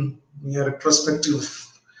doing a retrospective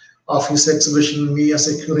of his exhibition, me as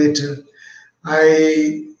a curator,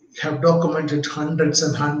 I have documented hundreds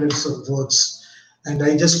and hundreds of works, and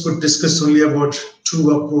I just could discuss only about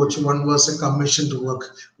two approaches. One was a commissioned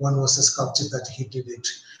work, one was a sculpture that he did it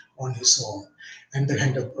on his own, and the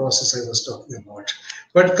kind of process I was talking about.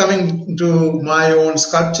 But coming to my own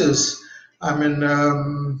sculptures, I mean,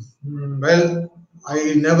 well,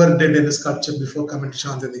 I never did any sculpture before coming to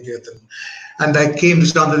Shantiniketan, and I came to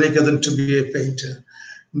Shantiniketan to be a painter.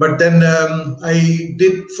 But then I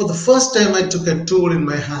did, for the first time, I took a tool in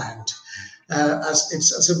my hand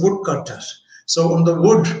as a wood cutter. So on the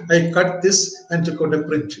wood, I cut this and took out a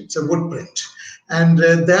print. It's a wood print. And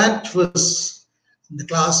that was the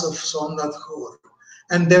class of Somnath Kaur.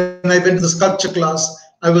 And then I went to the sculpture class.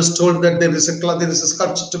 I was told that there is a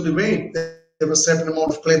sculpture to be made. There was a certain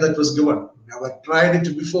amount of clay that was given. Never tried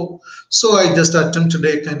it before. So I just attempted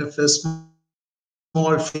a kind of a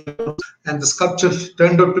small field, and the sculpture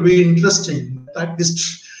turned out to be interesting. At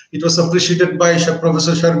least it was appreciated by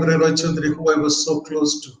Professor Sharbhari Roy Chaudhary, who I was so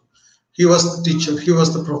close to. He was the teacher, he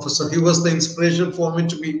was the professor, he was the inspiration for me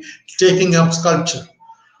to be taking up sculpture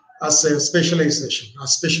as a specialization,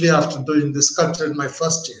 especially after doing the sculpture in my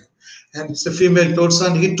first year. And it's a female torso,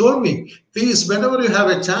 and he told me, please, whenever you have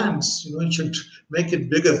a chance, you should make it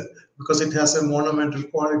bigger, because it has a monumental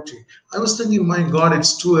quality. I was thinking, my God,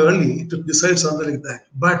 it's too early to decide something like that.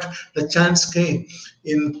 But the chance came.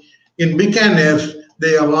 In Bikaner,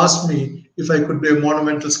 they have asked me if I could be a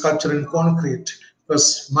monumental sculpture in concrete,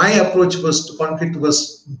 because my approach was to concrete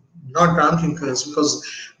was not Ramkinkers, because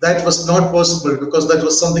that was not possible, because that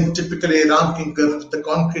was something typically Ramkinkar, the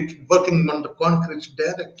concrete, working on the concrete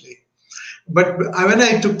directly. But when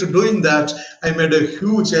I took to doing that, I made a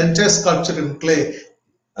huge entire sculpture in clay,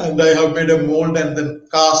 and I have made a mold and then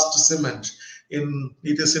cast cement.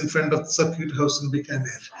 It is in front of the circuit house in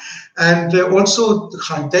Bikaner. And also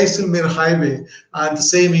Jaisalmer Highway, and the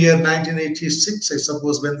same year 1986, I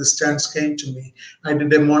suppose, when the stands came to me, I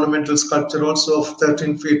did a monumental sculpture also of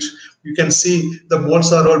 13 feet. You can see the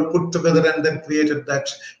molds are all put together and then created that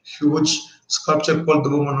huge sculpture called The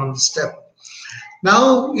Woman on the Step.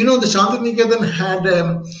 Now, the Shantiniketan had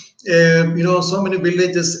so many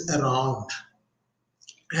villages around.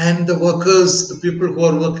 And the workers, the people who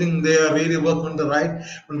are working there, really work on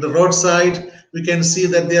the roadside. We can see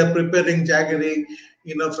that they are preparing jaggery,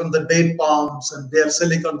 from the date palms, and they are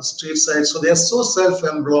selling on the street side. So they are so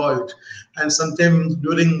self-employed. And sometimes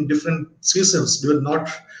during different seasons, during not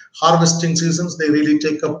harvesting seasons, they really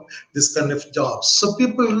take up this kind of jobs. So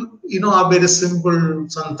people, are very simple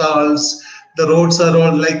Santals. The roads are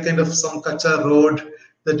all like kind of some Kacha road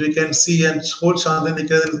that we can see, and whole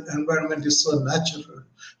Shantiniketan environment is so natural,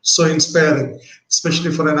 so inspiring,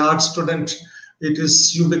 especially for an art student. It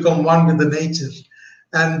is, you become one with the nature.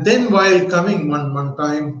 And then while coming one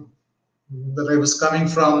time, that I was coming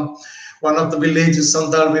from one of the villages,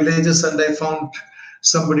 Santal villages, and I found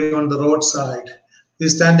somebody on the roadside.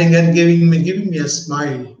 He's standing and giving me a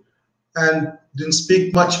smile, and didn't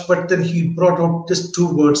speak much, but then he brought out just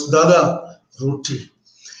two words, Dada, Roti.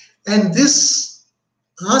 And this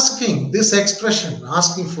expression,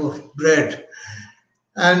 asking for bread,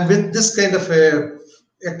 and with this kind of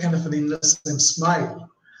an innocent smile,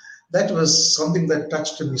 that was something that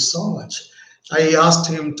touched me so much. I asked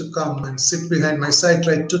him to come and sit behind my side.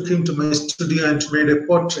 I took him to my studio and made a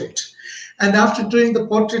portrait. And after doing the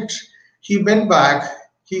portrait, he went back.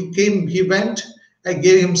 He went, I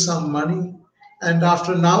gave him some money. And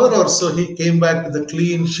after an hour or so, he came back with a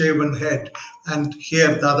clean shaven head. And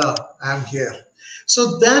here, Dada, I'm here.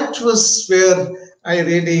 So that was where I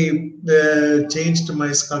really changed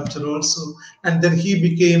my sculpture also. And then he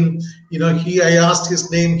became, I asked his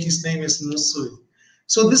name is Musui.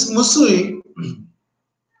 So this Musui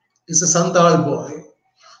is a Santal boy,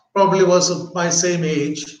 probably was of my same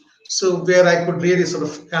age. So where I could really sort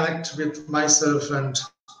of connect with myself, and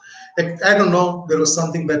I don't know, there was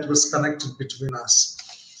something that was connected between us.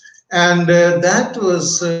 And that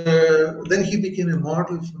was, then he became a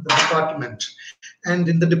model for the department. And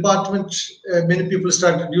in the department, many people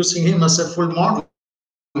started using him as a full model,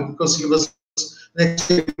 because he was an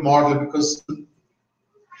extreme model, because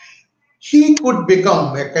he could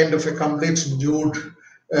become a kind of a complete nude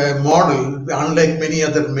model, unlike many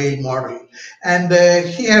other male model. And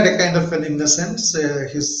he had a kind of an innocence,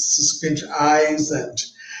 his squint eyes, and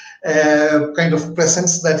kind of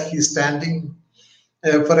presence that he's standing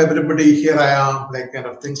for everybody, here I am, like kind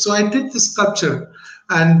of thing. So I did this sculpture,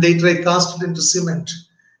 and later I cast it into cement.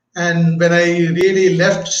 And when I really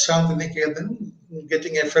left Shantiniketan,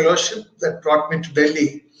 getting a fellowship that brought me to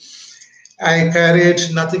Delhi, I carried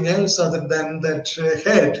nothing else other than that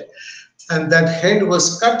head, and that head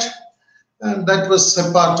was cut, and that was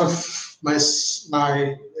a part of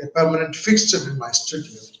my permanent fixture in my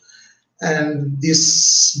studio. And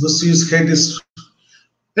this Musi's head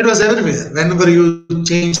it was everywhere. Whenever you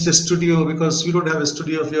change the studio, because you don't have a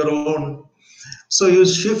studio of your own, so you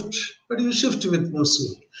shift, but you shift with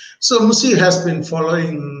Musi. So Musi has been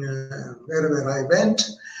following wherever I went,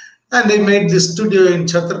 and I made this studio in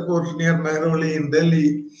Chhatarpur near Mehrauli in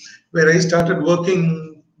Delhi, where I started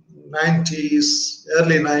working 90s,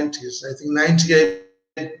 early 90s. I think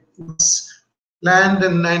 98 was planned,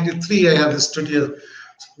 and 93 I have the studio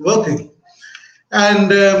working.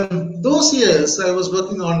 And those years I was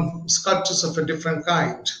working on sculptures of a different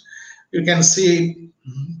kind. You can see,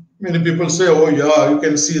 many people say, oh yeah, you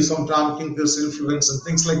can see some Ramkinkar's influence and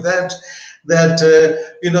things like that. That,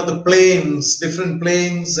 you know, the planes, different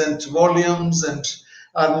planes and volumes and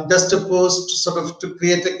juxtaposed sort of to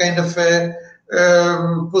create a kind of a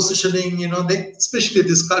positioning, you know, especially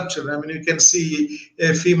this sculpture. I mean, you can see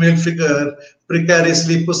a female figure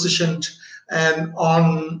precariously positioned and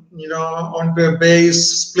on, you know, onto a base,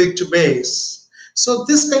 split to base. So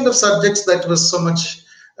this kind of subjects that was so much,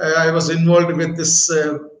 I was involved with this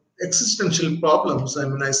existential problems, I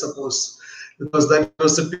mean, I suppose, because that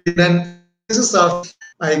was the period. And this is after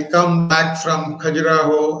I come back from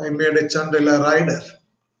Khajuraho, I made a Chandela rider.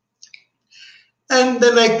 And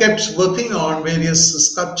then I kept working on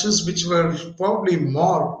various sculptures, which were probably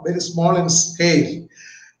more, very small in scale.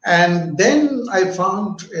 And then I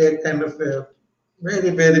found a kind of a very,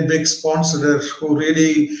 very big sponsor who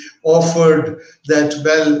really offered that,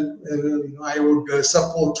 well, I would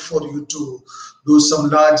support for you to do some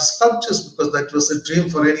large sculptures, because that was a dream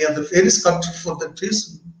for any sculptor for that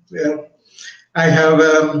reason. Where I have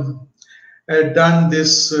done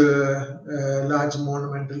this large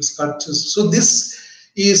monumental sculptures. So this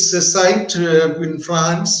is a site in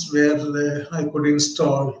France where I could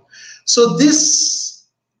install. So this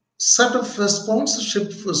sort of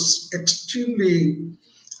sponsorship was extremely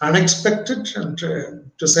unexpected, and to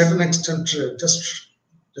a certain extent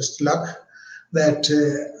just luck that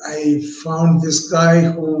I found this guy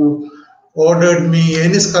who ordered me,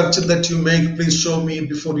 any sculpture that you make, please show me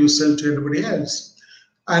before you sell to anybody else.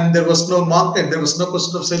 And there was no market, there was no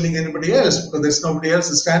question of selling anybody else, because there's nobody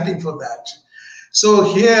else standing for that.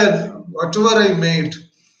 So here, whatever I made,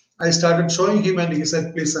 I started showing him, and he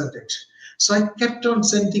said, please send it. So I kept on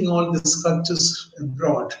sending all the sculptures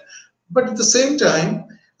abroad. But at the same time,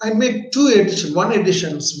 I made one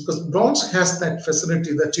editions, because bronze has that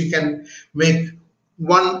facility that you can make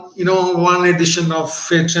one edition of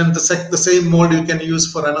it, and the same mold you can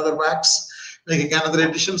use for another wax, making another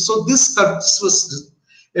edition. So this was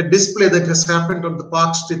a display that has happened on the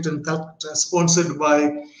Park Street in Calcutta, sponsored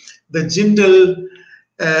by the Jindal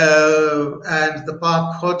and the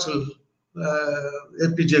Park Hotel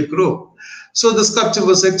APJ group. So the sculpture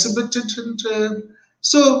was exhibited, and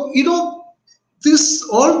so, you know,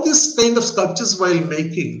 all this kind of sculptures while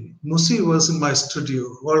making, Musi was in my studio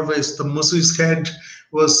always. The Musi's head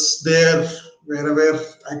was there wherever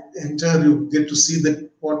I enter. You get to see the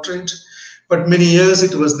portrait, but many years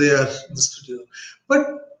it was there in the studio. But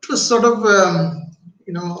it was sort of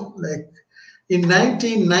you know, like in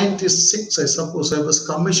 1996, I suppose, I was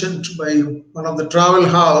commissioned by one of the travel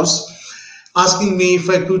house, asking me if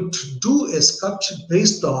I could do a sculpture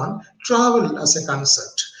based on travel as a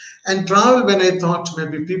concept. And travel, when I thought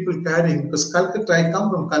maybe people carrying, because Calcutta, I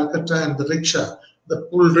come from Calcutta, and the rickshaw, the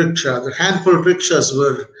pull rickshaw, the hand pull rickshaws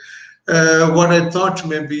were what I thought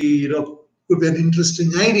maybe, you know, could be an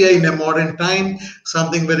interesting idea in a modern time,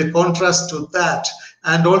 something very contrast to that,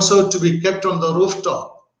 and also to be kept on the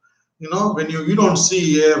rooftop. You know, when you don't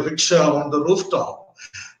see a rickshaw on the rooftop.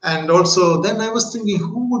 And also then I was thinking,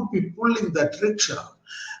 who would be pulling that rickshaw?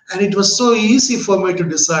 And it was so easy for me to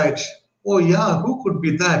decide, oh yeah, who could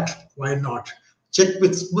be that? Why not? Check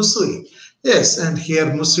with Musi. Yes, and here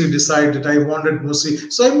Musi decided I wanted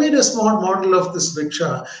Musi. So I made a small model of this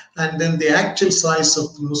rickshaw, and then the actual size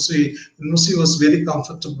of the Musi. Musi was very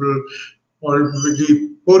comfortable, or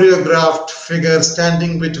the choreographed figure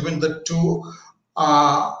standing between the two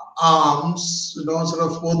arms, you know, sort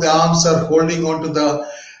of both the arms are holding onto the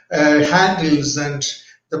handles, and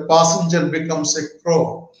the passenger becomes a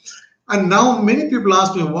crow. And now many people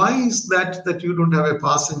ask me, why is that you don't have a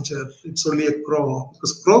passenger? It's only a crow.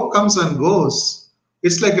 Because crow comes and goes.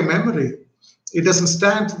 It's like a memory. It doesn't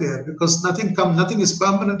stand there, because nothing is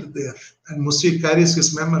permanent there. And Musi carries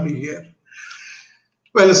his memory here.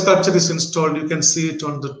 Well, a sculpture is installed. You can see it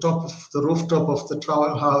on the top of the rooftop of the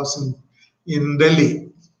travel house. And in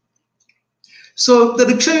Delhi. So the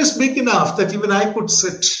rickshaw is big enough that even I could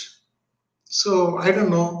sit. So I don't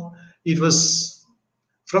know, it was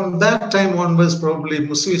from that time onwards probably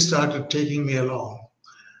Musi started taking me along.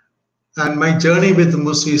 And my journey with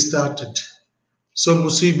Musi started. So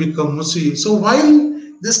Musi become Musi. So while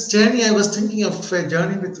this journey, I was thinking of a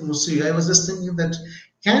journey with Musi. I was just thinking that,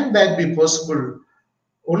 can that be possible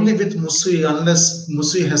only with Musi unless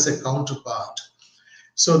Musi has a counterpart?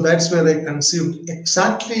 So that's where I conceived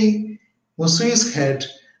exactly Musi's head.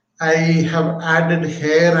 I have added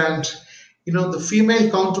hair, and the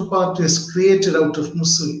female counterpart is created out of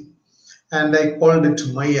Musi, and I called it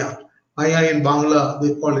Maya. Maya in Bangla,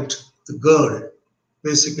 they call it the girl.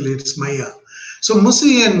 Basically, it's Maya. So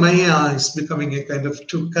Musi and Maya is becoming a kind of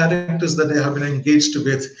two characters that I have been engaged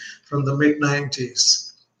with from the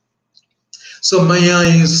mid-90s. So Maya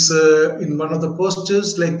is in one of the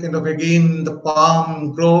posters, like kind of again the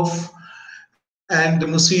palm grove, and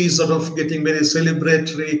Musi is sort of getting very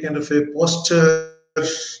celebratory kind of a posture,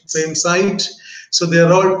 same site. So they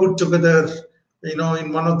are all put together,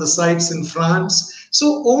 in one of the sites in France.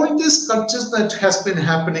 So all these sculptures that has been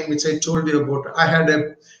happening, which I told you about, I had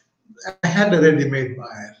a ready-made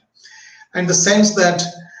buyer, in the sense that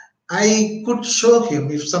I could show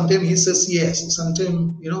him. If sometimes he says yes,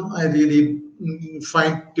 sometimes I really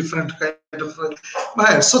find different kind of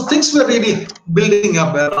buyers. So things were really building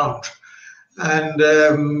up around, and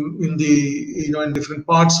in the in different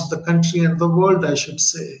parts of the country and the world, I should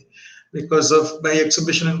say, because of my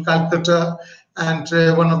exhibition in Calcutta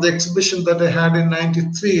and one of the exhibitions that I had in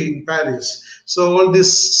 '93 in Paris. So all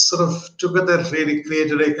this sort of together really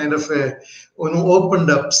created a kind of a opened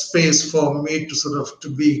up space for me to sort of to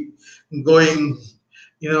be going,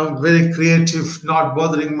 very creative, not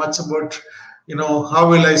bothering much about how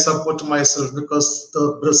will I support myself, because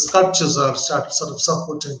the sculptures are sort of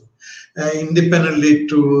supporting independently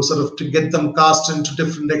to sort of to get them cast into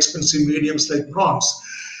different expensive mediums like bronze.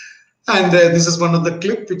 And this is one of the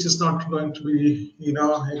clip which is not going to be,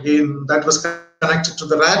 again, that was connected to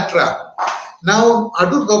the rat trap. Now,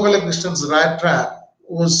 Adur Gopalakrishnan's rat trap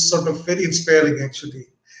was sort of very inspiring actually.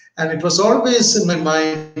 And it was always in my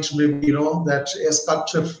mind, maybe, that a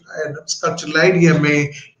sculptural idea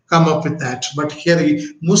may come up with that. But here,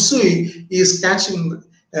 Musui is catching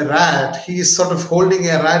a rat. He is sort of holding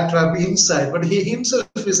a rat trap inside, but he himself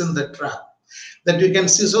is in the trap that you can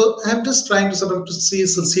see. So I'm just trying to sort of to see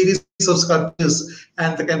some series of sculptures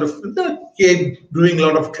and the kind of doing a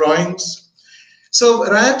lot of drawings. So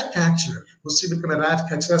rat catcher, Musi become a rat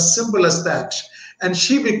catcher, as simple as that. And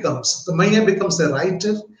the Maya becomes a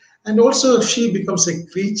writer, and also she becomes a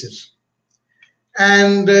creature.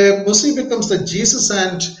 And Musi becomes the Jesus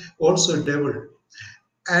and also a devil.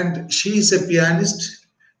 And she is a pianist,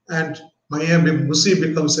 and Musi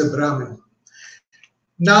becomes a Brahmin.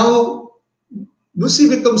 Now, Musi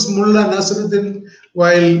becomes Mullah Nasruddin,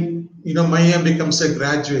 while Maya becomes a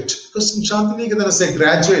graduate. Because in Shantiniketan as a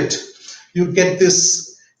graduate, you get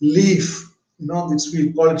this leaf, which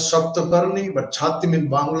we call it Shaptaparni, but Chatim in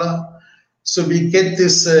Bangla. So we get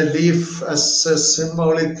this leaf as a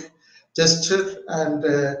symbolic gesture. And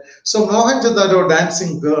so Mohenjo-daro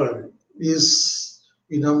dancing girl is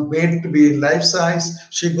made to be life size.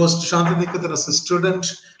 She goes to Shantiniketan as a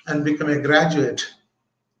student and become a graduate.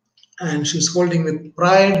 And she's holding with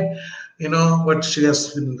pride, what she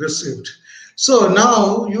has been received. So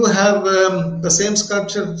now you have the same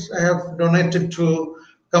sculpture I have donated to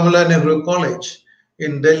Kamala Nehru College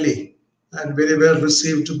in Delhi, and very well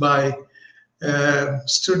received by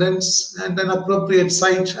students, and an appropriate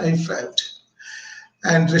site, I felt.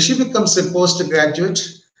 And she becomes a postgraduate,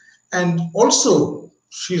 and also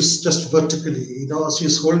she's just vertically,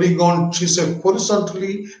 she's holding on, she's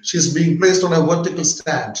horizontally, she's being placed on a vertical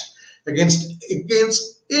stand. Against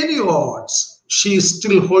any odds, she is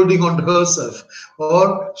still holding on to herself,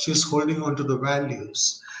 or she's holding on to the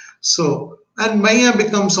values. So, and Maya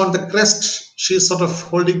becomes on the crest, she's sort of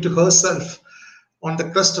holding to herself on the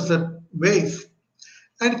crest of a wave.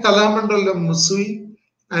 And Kalamandalam Musui,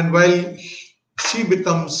 and while she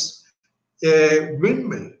becomes a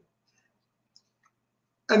windmill,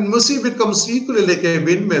 and Musi becomes equally like a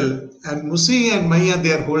windmill, and Musi and Maya,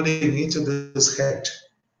 they are holding each other's head.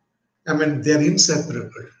 I mean, they are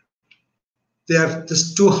inseparable. They are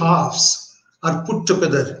just two halves are put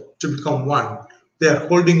together to become one. They are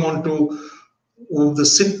holding on to the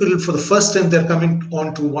single, for the first time they're coming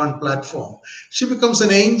onto one platform. She becomes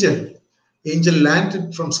an angel. Angel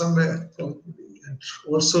landed from somewhere. And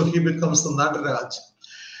also he becomes the Nadaraj.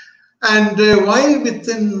 And while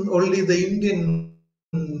within only the Indian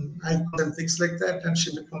icons and things like that, and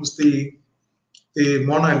she becomes the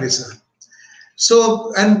Mona Lisa.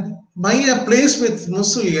 So, and Maya plays with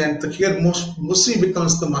Musui, and here Musui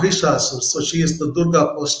becomes the Mahishasur, so she is the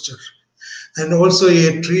Durga posture, and also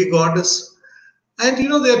a tree goddess. And you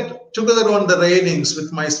know, they're together on the railings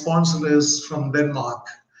with my sponsors from Denmark,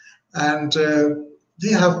 and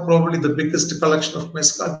they have probably the biggest collection of my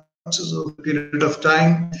sculptures over a period of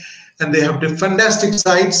time, and they have the fantastic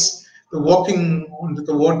sights, the walking on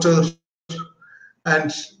the water,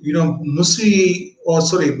 and you know,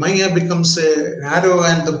 Maya becomes an arrow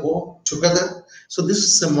and the bow together. So this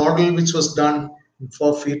is a model which was done in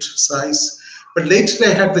 4 feet size, but later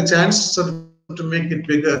I had the chance sort of to make it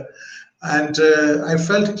bigger, and I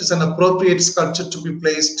felt it is an appropriate sculpture to be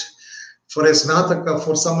placed for a Snataka,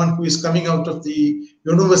 for someone who is coming out of the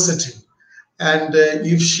university. And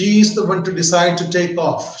if she is the one to decide to take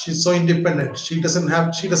off, she's so independent. She doesn't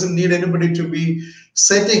need anybody to be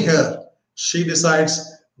setting her. She decides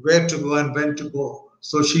where to go and when to go.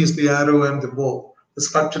 So she is the arrow and the bow. The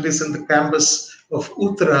sculpture is in the campus of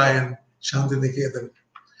Uttarayan, Shantiniketan.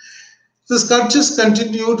 The sculptures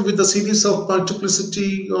continued with a series of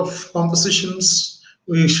multiplicity of compositions,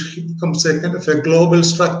 which becomes a kind of a global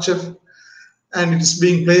structure, and it is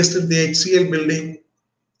being placed in the HCL building.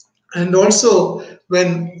 And also,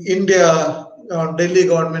 when India, Delhi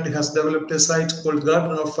government has developed a site called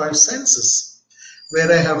Garden of Five Senses, where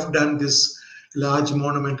I have done this large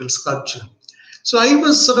monumental sculpture. So I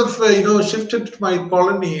was sort of, shifted to my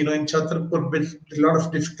colony, in Chhatrapur with a lot of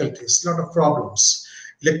difficulties, a lot of problems,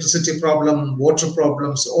 electricity problem, water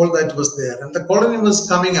problems, all that was there. And the colony was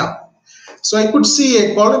coming up. So I could see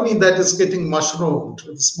a colony that is getting mushroomed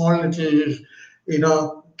with small little,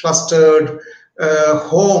 clustered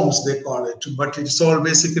homes, they call it, but it's all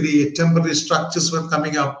basically temporary structures were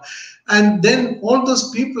coming up. And then all those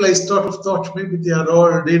people, I sort of thought maybe they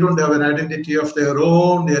don't have an identity of their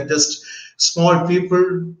own, they are just small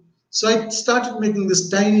people. So I started making these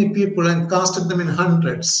tiny people and casted them in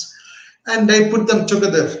hundreds. And I put them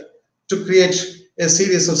together to create a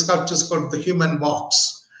series of sculptures called the Human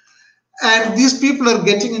Box. And these people are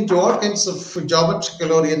getting into all kinds of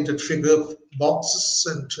geometrical oriented figure boxes,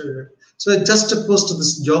 and so it just opposed to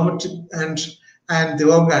this geometric and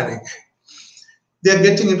the organic. They are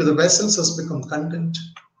getting into the vessels has become content,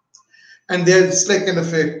 and it's like kind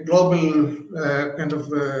of a global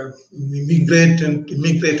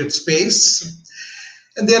immigrated space,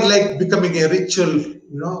 and they are like becoming a ritual,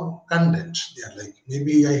 content. They are like,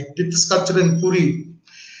 maybe I did the sculpture in Puri,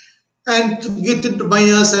 and to get into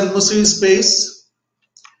Maya's and Musi's space.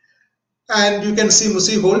 And you can see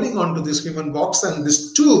Musi holding on to this human box, and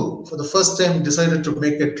these two, for the first time, decided to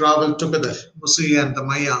make a travel together. Musi and the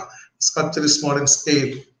Maya. The sculpture is small in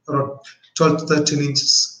scale, around 12 to 13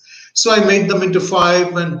 inches. So I made them into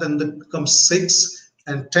 5, and then that becomes 6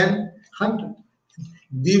 and 10, 100,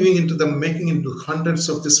 weaving into them, making into hundreds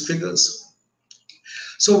of these figures.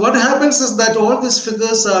 So what happens is that all these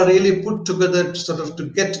figures are really put together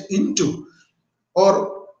to get into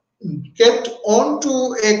or get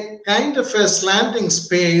onto a kind of a slanting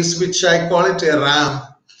space, which I call it a ramp,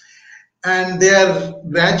 and they are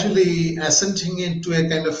gradually ascending into a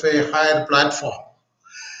kind of a higher platform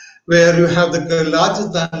where you have the larger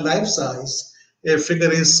than life size, a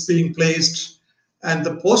figure is being placed, and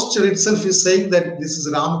the posture itself is saying that this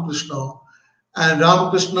is Ramakrishna, and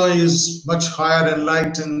Ramakrishna is much higher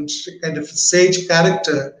enlightened, kind of a sage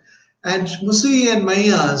character, and Musi and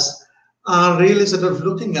Mayas are really sort of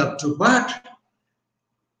looking up to. But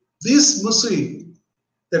this Musi,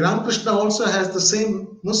 the Ramakrishna also has the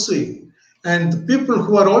same Musi, and the people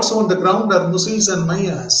who are also on the ground are Musis and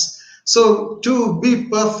Mayas. So to be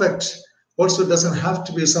perfect also doesn't have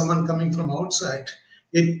to be someone coming from outside.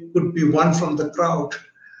 It could be one from the crowd.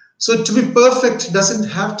 So to be perfect doesn't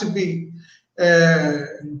have to be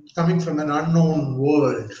coming from an unknown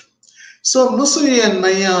world. So Musui and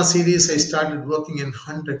Maya series, I started working in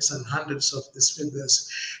hundreds and hundreds of these figures.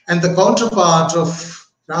 And the counterpart of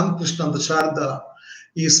Ramakrishna, the Sharda,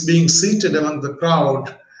 is being seated among the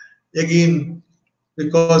crowd. Again,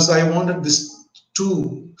 because I wanted these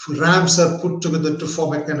two ramps are put together to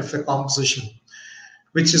form a kind of a composition,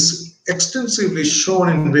 which is extensively shown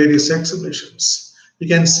in various exhibitions. You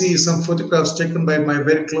can see some photographs taken by my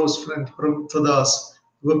very close friend Pradas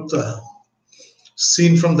Gupta,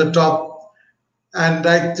 seen from the top. And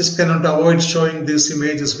I just cannot avoid showing these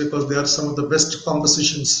images because they are some of the best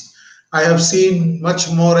compositions. I have seen much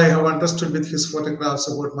more I have understood with his photographs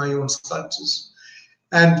about my own sculptures.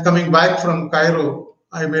 And coming back from Cairo,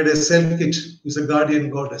 I made a cell kit with a guardian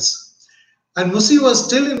goddess. And Musi was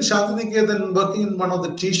still in Shantiniketan working in one of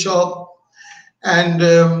the tea shop. And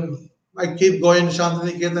I keep going to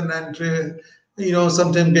Shantiniketan, and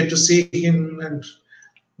sometimes get to see him,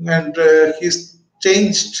 and he's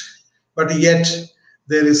changed, but yet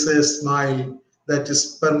there is a smile that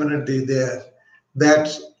is permanently there.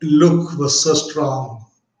 That look was so strong.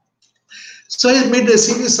 So I made a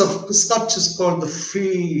series of sculptures called the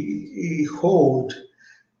Freehold.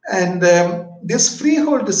 And this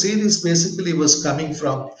Freehold series basically was coming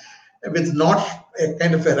from, with not a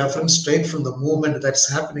kind of a reference straight from the movement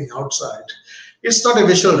that's happening outside. It's not a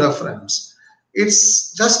visual reference.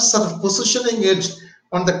 It's just sort of positioning it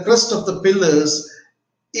on the crest of the pillars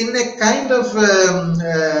in a kind of,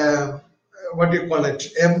 what do you call it,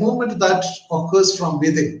 a movement that occurs from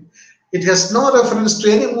within. It has no reference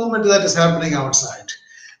to any movement that is happening outside.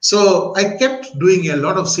 So I kept doing a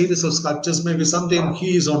lot of series of sculptures. Maybe sometimes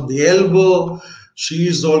he is on the elbow, she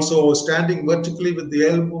is also standing vertically with the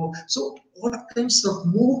elbow. So all kinds of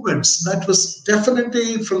movements. That was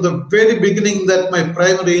definitely from the very beginning that my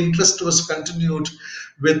primary interest was continued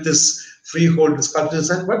with this Freehold sculptures.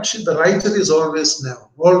 And but the writer is always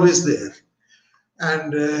there.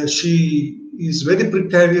 And she is very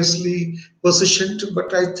precariously positioned,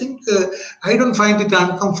 but I think I don't find it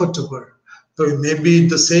uncomfortable. So maybe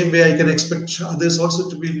the same way I can expect others also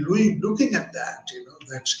to be looking at that,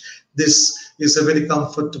 that this is a very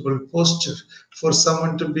comfortable posture for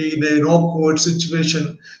someone to be in an awkward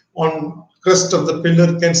situation on crest of the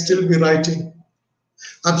pillar, can still be writing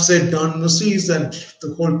upside down Moses and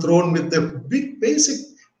the whole throne with the big basic,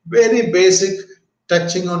 very basic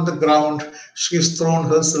touching on the ground. She's thrown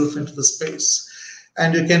herself into the space.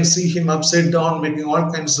 And you can see him upside down making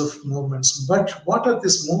all kinds of movements. But what are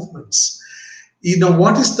these movements?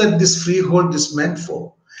 What is that this Freehold is meant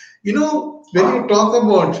for? When you talk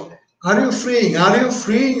about, are you freeing? Are you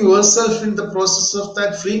freeing yourself in the process of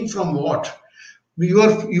that? Freeing from what? You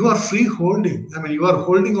are free holding. I mean, you are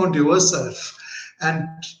holding on to yourself. And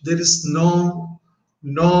there is no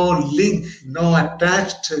link, no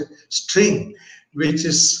attached string, which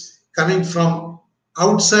is coming from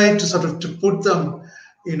outside to sort of to put them,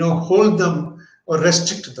 hold them or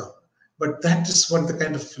restrict them. But that is what the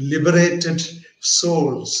kind of liberated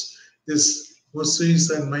souls this Moses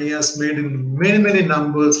and Maya's made in many, many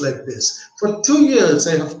numbers like this. For 2 years,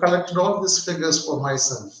 I have collected all these figures for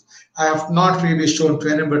myself. I have not really shown to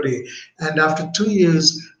anybody. And after 2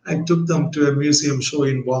 years, I took them to a museum show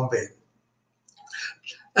in Bombay.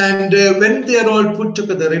 And when they are all put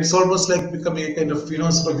together, it's almost like becoming a kind of,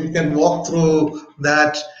 sort of you can walk through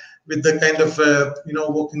that with the kind of,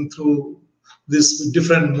 walking through these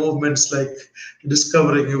different movements, like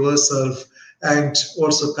discovering yourself and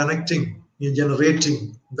also connecting,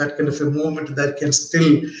 generating that kind of a movement that can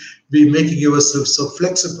still be making yourself so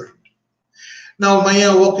flexible. Now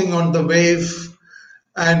Maya walking on the wave,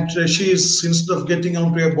 and she is, instead of getting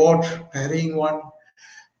onto a boat, carrying one.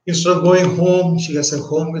 Instead of going home, she has a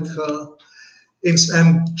home with her,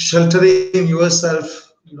 and sheltering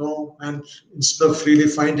yourself, and instead of really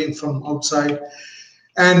finding from outside.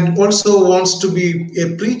 And also wants to be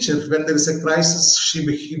a preacher. When there is a crisis,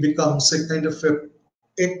 he becomes a kind of a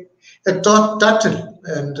turtle,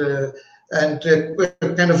 and a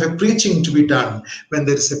kind of a preaching to be done when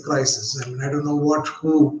there is a crisis. I mean, I don't know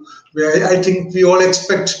I think we all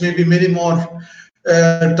expect maybe many more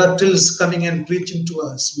turtles coming and preaching to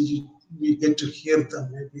us. We get to hear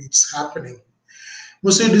them. Maybe it's happening.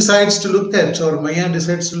 Musi decides to look at, or Maya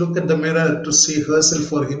decides to look at the mirror to see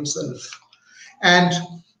herself or himself. And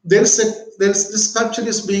there's this sculpture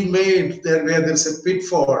is being made there where there's a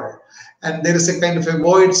pitfall, and there is a kind of a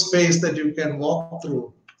void space that you can walk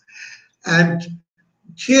through. And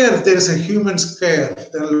here there is a human square.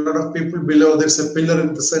 There are a lot of people below. There's a pillar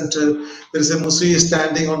in the center. There is a Musi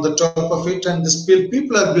standing on the top of it, and these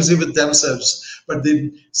people are busy with themselves. But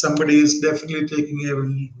then somebody is definitely taking a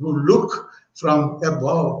look from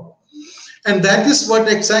above. And that is what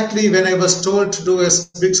exactly, when I was told to do a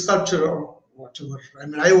big sculpture or whatever, I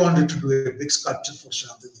mean, I wanted to do a big sculpture for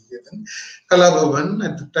Shantiniketan, Kalabhavan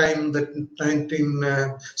at the time, that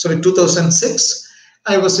 2006.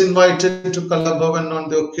 I was invited to Kalabhavan on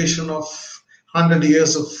the occasion of 100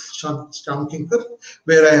 years of Shamkinkar,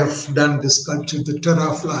 where I have done this sculpture, the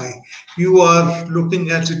Terrafly. You are looking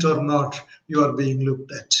at it or not, you are being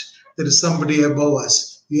looked at. There is somebody above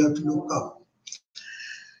us. We have to look up.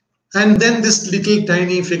 And then these little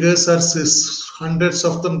tiny figures are hundreds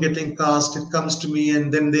of them getting cast. It comes to me,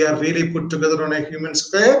 and then they are really put together on a human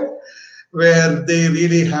square, where they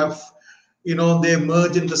really have, they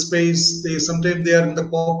merge into space. Sometimes they are in the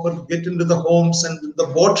copper, get into the homes and the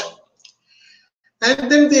boat. And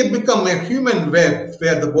then they become a human web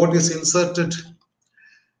where the boat is inserted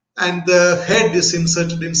and the head is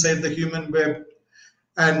inserted inside the human web.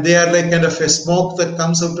 and they are like kind of a smoke that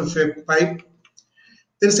comes out of a pipe.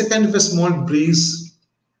 There is a kind of a small breeze,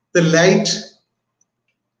 the light,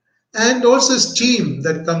 and also steam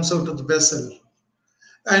that comes out of the vessel.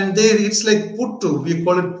 And there it's like puttu, we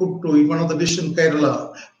call it puttu, one of the dish in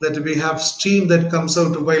Kerala, that we have steam that comes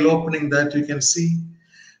out while opening that, you can see.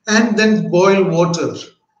 And then boil water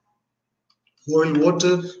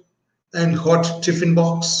and hot tiffin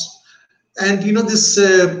box. And you know this,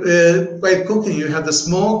 while cooking, you have the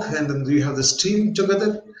smoke and then you have the steam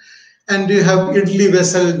together. And you have idli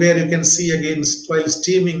vessel where you can see again while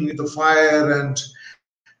steaming the fire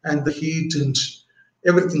and the heat and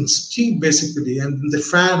everything, steam basically, and the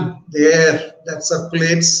fan, the air that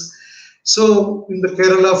circulates. So in the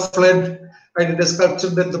Kerala flood, I did a sculpture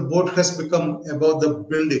that the boat has become above the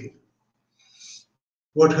building.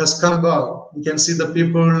 Boat has come above. You can see the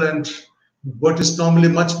people, and boat is normally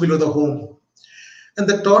much below the home. And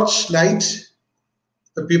the torch light,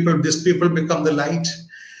 these people become the light.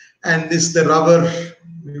 And this the rubber,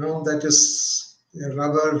 that is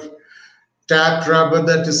rubber, tapped rubber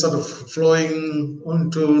that is sort of flowing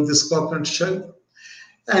onto this coconut shell.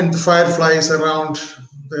 And the fireflies around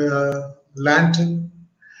the lantern.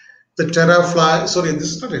 The terrafly, sorry,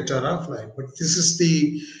 this is not a terrafly, but this is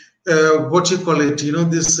the, what you call it,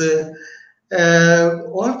 this,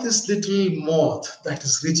 all this little moth that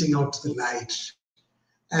is reaching out to the light.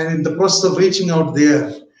 And in the process of reaching out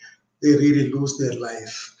there, they really lose their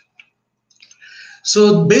life.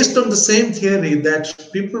 So based on the same theory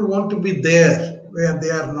that people want to be there where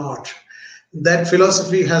they are not, that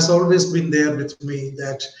philosophy has always been there with me,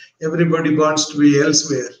 that everybody wants to be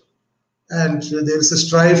elsewhere. And there is a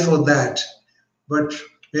strive for that. But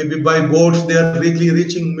maybe by boat, they are really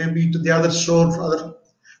reaching maybe to the other shore,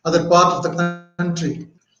 other part of the country,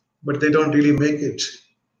 but they don't really make it.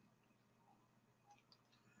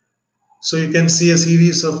 So you can see a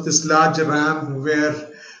series of this large ramp where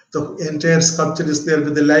the entire sculpture is there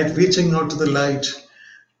with the light reaching out to the light,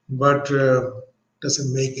 but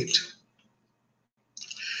doesn't make it.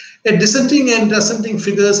 Descending and ascending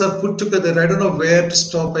figures are put together. I don't know where to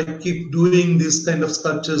stop. I keep doing these kind of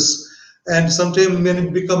sculptures, and sometimes when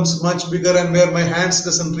it becomes much bigger and where my hands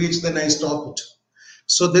doesn't reach, then I stop it.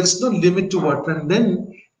 So there's no limit to what. And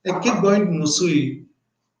then I keep going to Musui.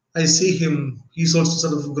 I see him. He's also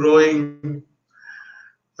sort of growing.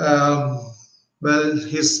 Well,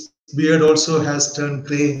 his beard also has turned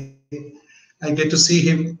gray. I get to see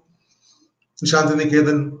him in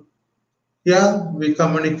Shantiniketan. Yeah, we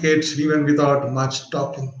communicate even without much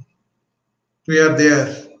talking. We are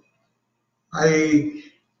there. I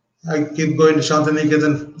keep going to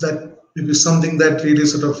Shantiniketan. That will be something that really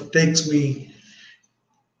sort of takes me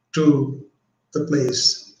to the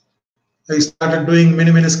place. I started doing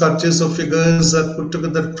many sculptures of figures. I put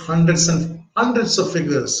together hundreds and hundreds of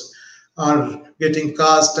figures are getting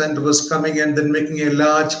cast and was coming and then making a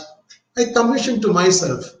large. I commissioned to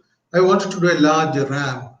myself. I wanted to do a large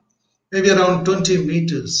ramp, maybe around 20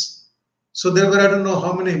 meters. So there were, I don't know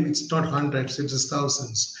how many, it's not hundreds, it is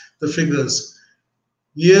thousands, the figures.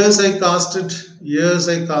 Years I casted,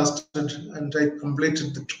 and I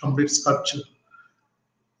completed the complete sculpture.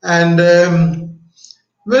 And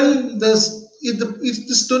well, this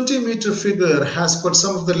 20-meter figure has got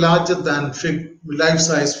some of the larger than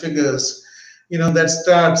life-size figures, that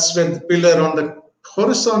starts with the pillar on the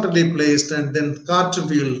horizontally placed and then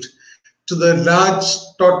cartwheeled to the large,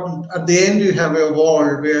 at the end you have a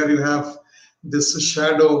wall where you have this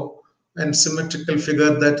shadow and symmetrical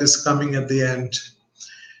figure that is coming at the end.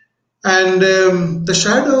 And the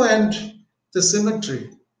shadow and the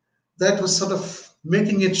symmetry, that was sort of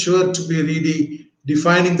making it sure to be really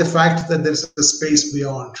defining the fact that there's a space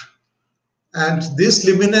beyond. And these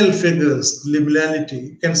liminal figures,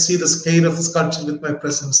 liminality, you can see the scale of the sculpture with my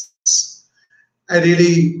presence. I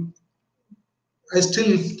don't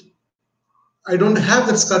have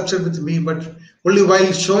that sculpture with me, but only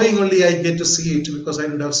while showing only I get to see it, because I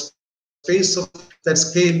don't have space of that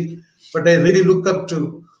scale, but I really look up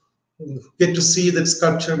to get to see that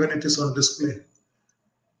sculpture when it is on display.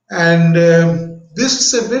 And this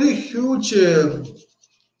is a very huge,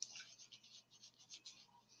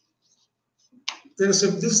 this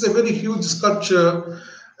is a very huge sculpture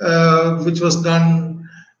which was done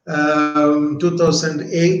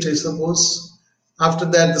 2008, I suppose. After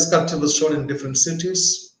that, the sculpture was shown in different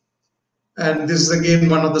cities. And this is again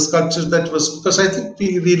one of the sculptures that was, because I think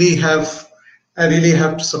I really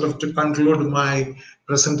have to sort of to conclude my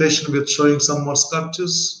presentation with showing some more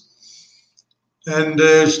sculptures. And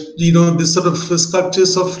this sort of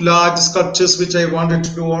sculptures of large sculptures which I wanted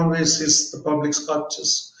to do always is the public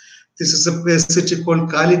sculptures. This is a city called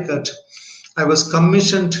Calicut. I was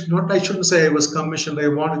commissioned, I shouldn't say I was commissioned, I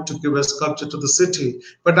wanted to give a sculpture to the city,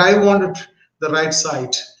 but I wanted the right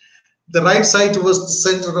site. The right site was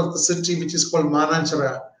the center of the city, which is called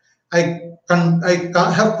Mananchara. I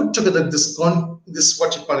have put together this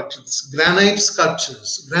what you call it, this granite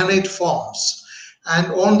sculptures, granite forms,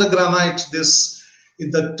 and on the granite,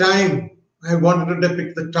 in the time, I wanted to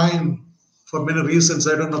depict the time for many reasons.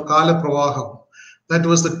 I don't know, Kala Pravaham. That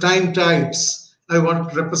was the time tides. I wanted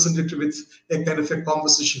to represent it with a kind of a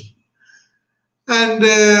composition. And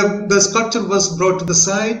the sculpture was brought to the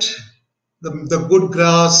site. The good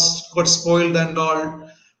grass got spoiled and all.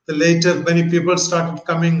 Later, many people started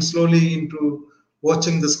coming slowly into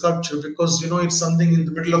watching the sculpture because, it's something in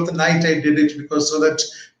the middle of the night I did it because so that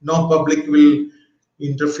no public will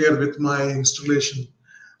interfere with my installation.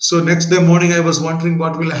 So next day morning, I was wondering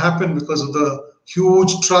what will happen because of the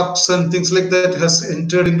huge trucks and things like that has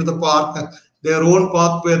entered into the park, their own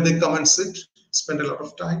park where they come and sit, spend a lot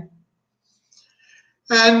of time.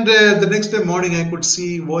 And the next day morning, I could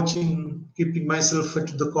see keeping myself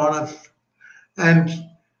at the corner. And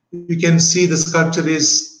you can see the sculpture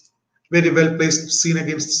is very well placed, seen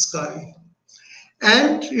against the sky.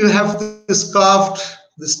 And you have this carved,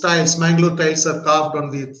 the tiles, Mangalore tiles are carved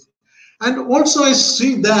on the. And also I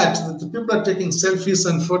see that the people are taking selfies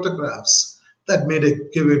and photographs. That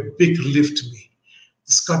give a big relief to me.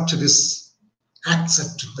 The sculpture is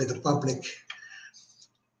accepted by the public.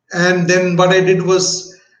 And then what I did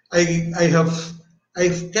was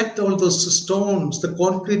I've kept all those stones. The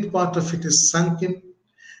concrete part of it is sunk in,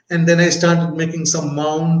 and then I started making some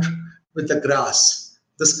mound with the grass.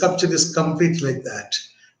 The sculpture is complete like that.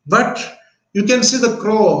 But you can see the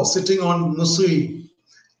crow sitting on Musui,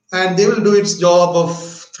 and they will do its job of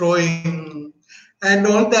throwing and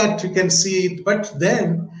all that. You can see it. But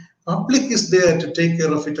then public is there to take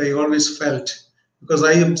care of it. I always felt because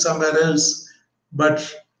I am somewhere else,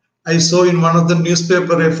 but I saw in one of the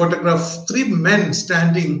newspaper a photograph, 3 men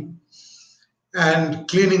standing and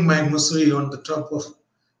cleaning my Musui on the top of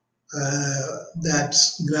that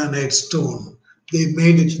granite stone. They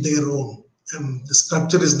made it their own. The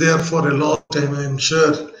sculpture is there for a long time. I'm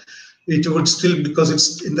sure it would still, because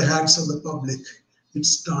it's in the hands of the public.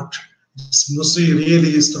 It's not. This Musui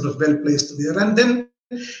really is sort of well placed there. And then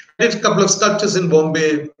I did a couple of sculptures in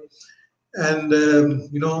Bombay. And,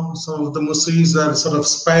 some of the Musuis are sort of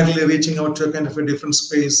spirally reaching out to a kind of a different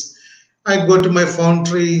space. I go to my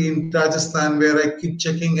foundry in Rajasthan where I keep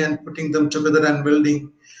checking and putting them together and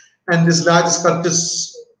building. And this large sculpture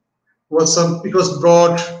was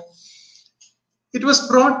brought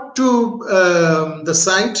to the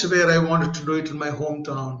site where I wanted to do it in my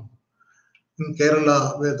hometown in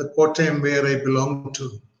Kerala, where the Kottayam where I belong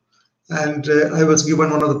to. And I was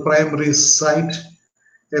given one of the primary site,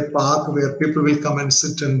 a park where people will come and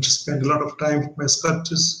sit and spend a lot of time with my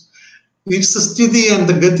sculptures. It's the sthiti and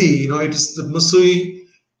the gati, it is the Musui.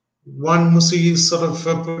 One Musui is sort of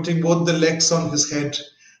putting both the legs on his head,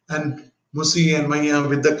 and Musui and Maya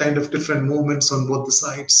with the kind of different movements on both the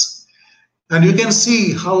sides. And you can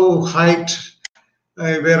see how height,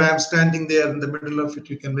 where I'm standing there in the middle of it,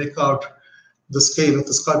 you can make out the scale of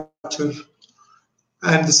the sculpture.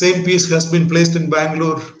 And the same piece has been placed in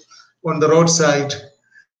Bangalore on the roadside.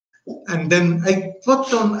 And then I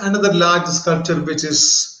worked on another large sculpture, which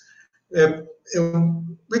I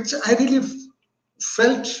really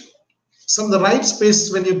felt some of the right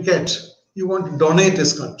space when you want to donate a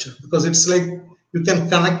sculpture because it's like you can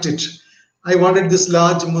connect it. I wanted this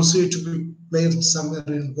large Musui to be placed somewhere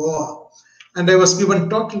in Goa, and I was given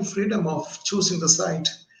total freedom of choosing the site.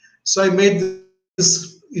 So I made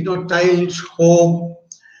this, tiled home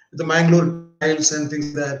with the Mangalore tiles and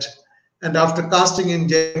things like that. And after casting in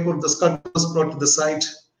Jaipur, the sculpture was brought to the site,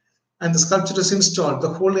 and the sculpture is installed. The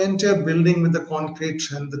whole entire building with the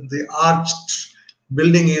concrete and the arched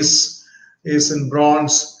building is in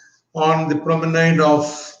bronze on the promenade on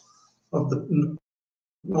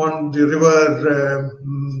the river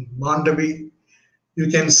Mandavi. You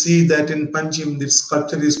can see that in Panjim, this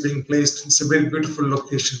sculpture is being placed. It's a very beautiful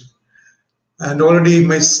location. And already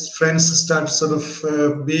my friends start sort of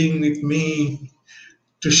being with me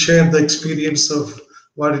to share the experience of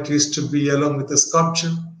what it is to be along with the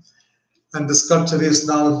sculpture. And the sculpture is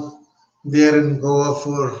now there in Goa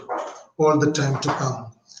for all the time to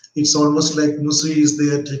come. It's almost like Musui is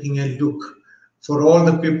there taking a look. For all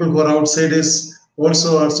the people who are outsiders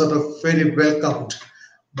also are sort of very welcomed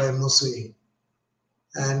by Musui.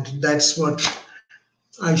 And that's what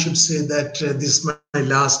I should say, that this is my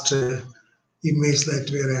last image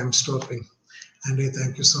that where I am stopping. And I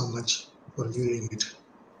thank you so much for viewing it.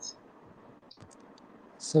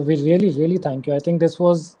 So we really thank you. I think this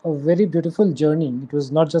was a very beautiful journey. It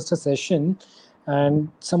was not just a session. And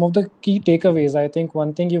some of the key takeaways, I think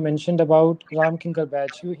one thing you mentioned about Ram Kinkar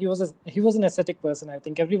Baj, he was an ascetic person. I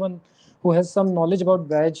think everyone who has some knowledge about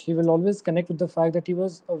Baj, he will always connect with the fact that he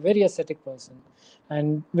was a very ascetic person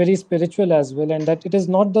and very spiritual as well. And that it is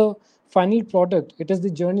not the final product, it is the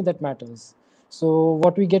journey that matters. So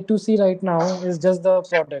what we get to see right now is just the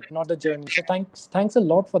product, not the journey. So thanks a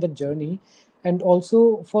lot for the journey, and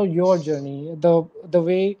also for your journey. The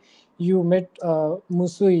way you met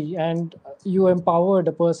Musui and you empowered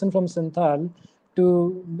a person from Santhal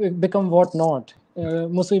to become what not.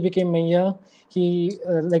 Musui became Maya. He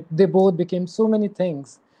like they both became so many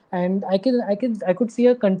things, and I could see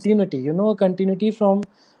a continuity. You know, a continuity from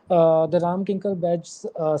the Ram Kinkar Baj's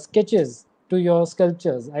sketches to your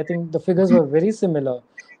sculptures. I think the figures were very similar.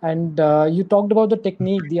 And you talked about the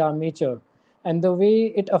technique, the armature, and the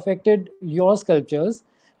way it affected your sculptures.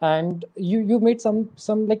 And you made some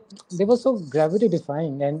like they were so gravity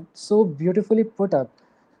defying and so beautifully put up.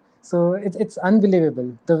 So it's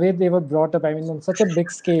unbelievable the way they were brought up. I mean, on such a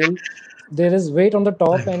big scale, there is weight on the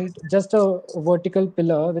top and just a vertical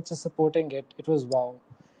pillar which is supporting it. It was wow.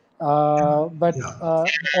 But Yeah.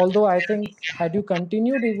 although I think had you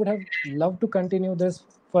continued, we would have loved to continue this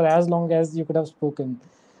for as long as you could have spoken.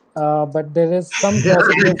 But there is some Yeah.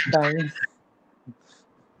 paucity of time.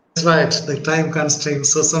 That's right, the time constraints.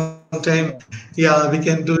 So sometime, Yeah, yeah, we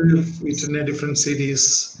can do it in a different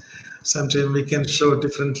series. Sometime we can show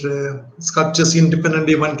different sculptures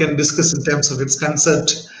independently. One can discuss in terms of its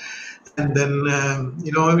concept, and then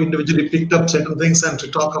individually picked up certain things and to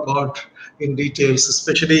talk about in details,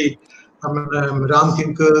 especially Ram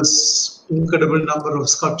Kinkar's incredible number of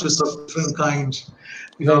sculptures of different kind.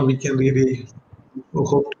 We very. can really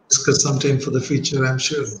hope to discuss sometime for the future, I'm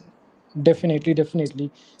sure. Definitely,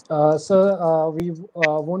 definitely. Sir, we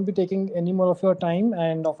won't be taking any more of your time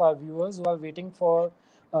and of our viewers who are waiting for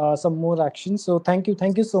some more action. So thank you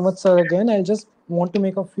so much, sir. Again, I'll just want to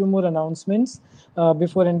make a few more announcements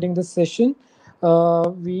before ending this session.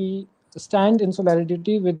 We stand in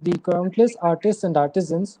solidarity with the countless artists and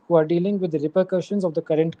artisans who are dealing with the repercussions of the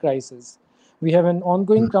current crisis. We have an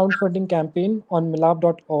ongoing crowdfunding campaign on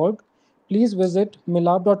milab.org. Please visit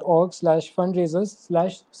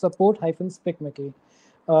milab.org/fundraisers/support-SPIC MACAY.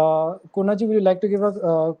 Konaji, would you like to give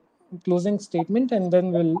a closing statement and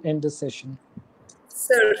then we'll end this session?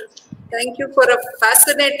 Sir, thank you for a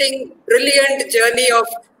fascinating, brilliant journey of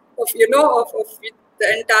the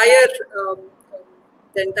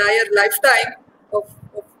entire lifetime of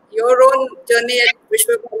your own journey at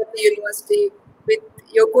Vishwabharati University with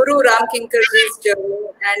your Guru Ram Kinkarji's journey,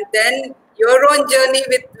 and then your own journey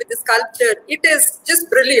with the sculpture. It is just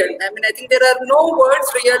brilliant. I mean, I think there are no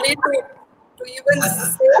words really to even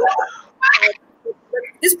say.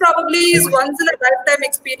 This probably is once in a lifetime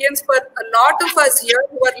experience for a lot of us here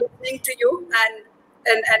who are listening to you, and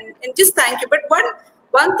just thank you. But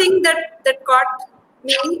one thing that caught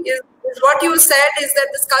me is what you said is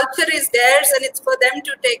that the sculpture is theirs and it's for them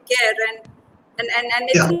to take care, and I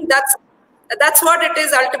think that's what it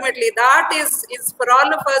is ultimately. That is for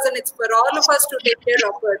all of us, and it's for all of us to take care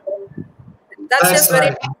of it. And that's just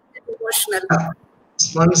right. Very emotional.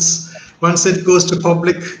 Once it goes to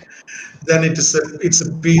public, then it's a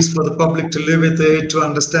piece for the public to live with it, to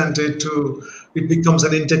understand it, it becomes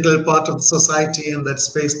an integral part of the society and that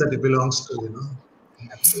space that it belongs to.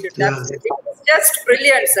 Absolutely, Yeah. absolutely. It's just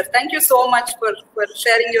brilliant, sir. Thank you so much for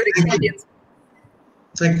sharing your experience.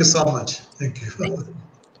 Thank you so much. Thank you.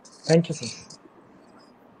 Thank you, sir.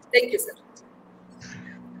 Thank you, sir.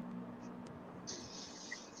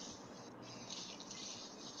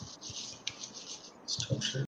 Stop sharing.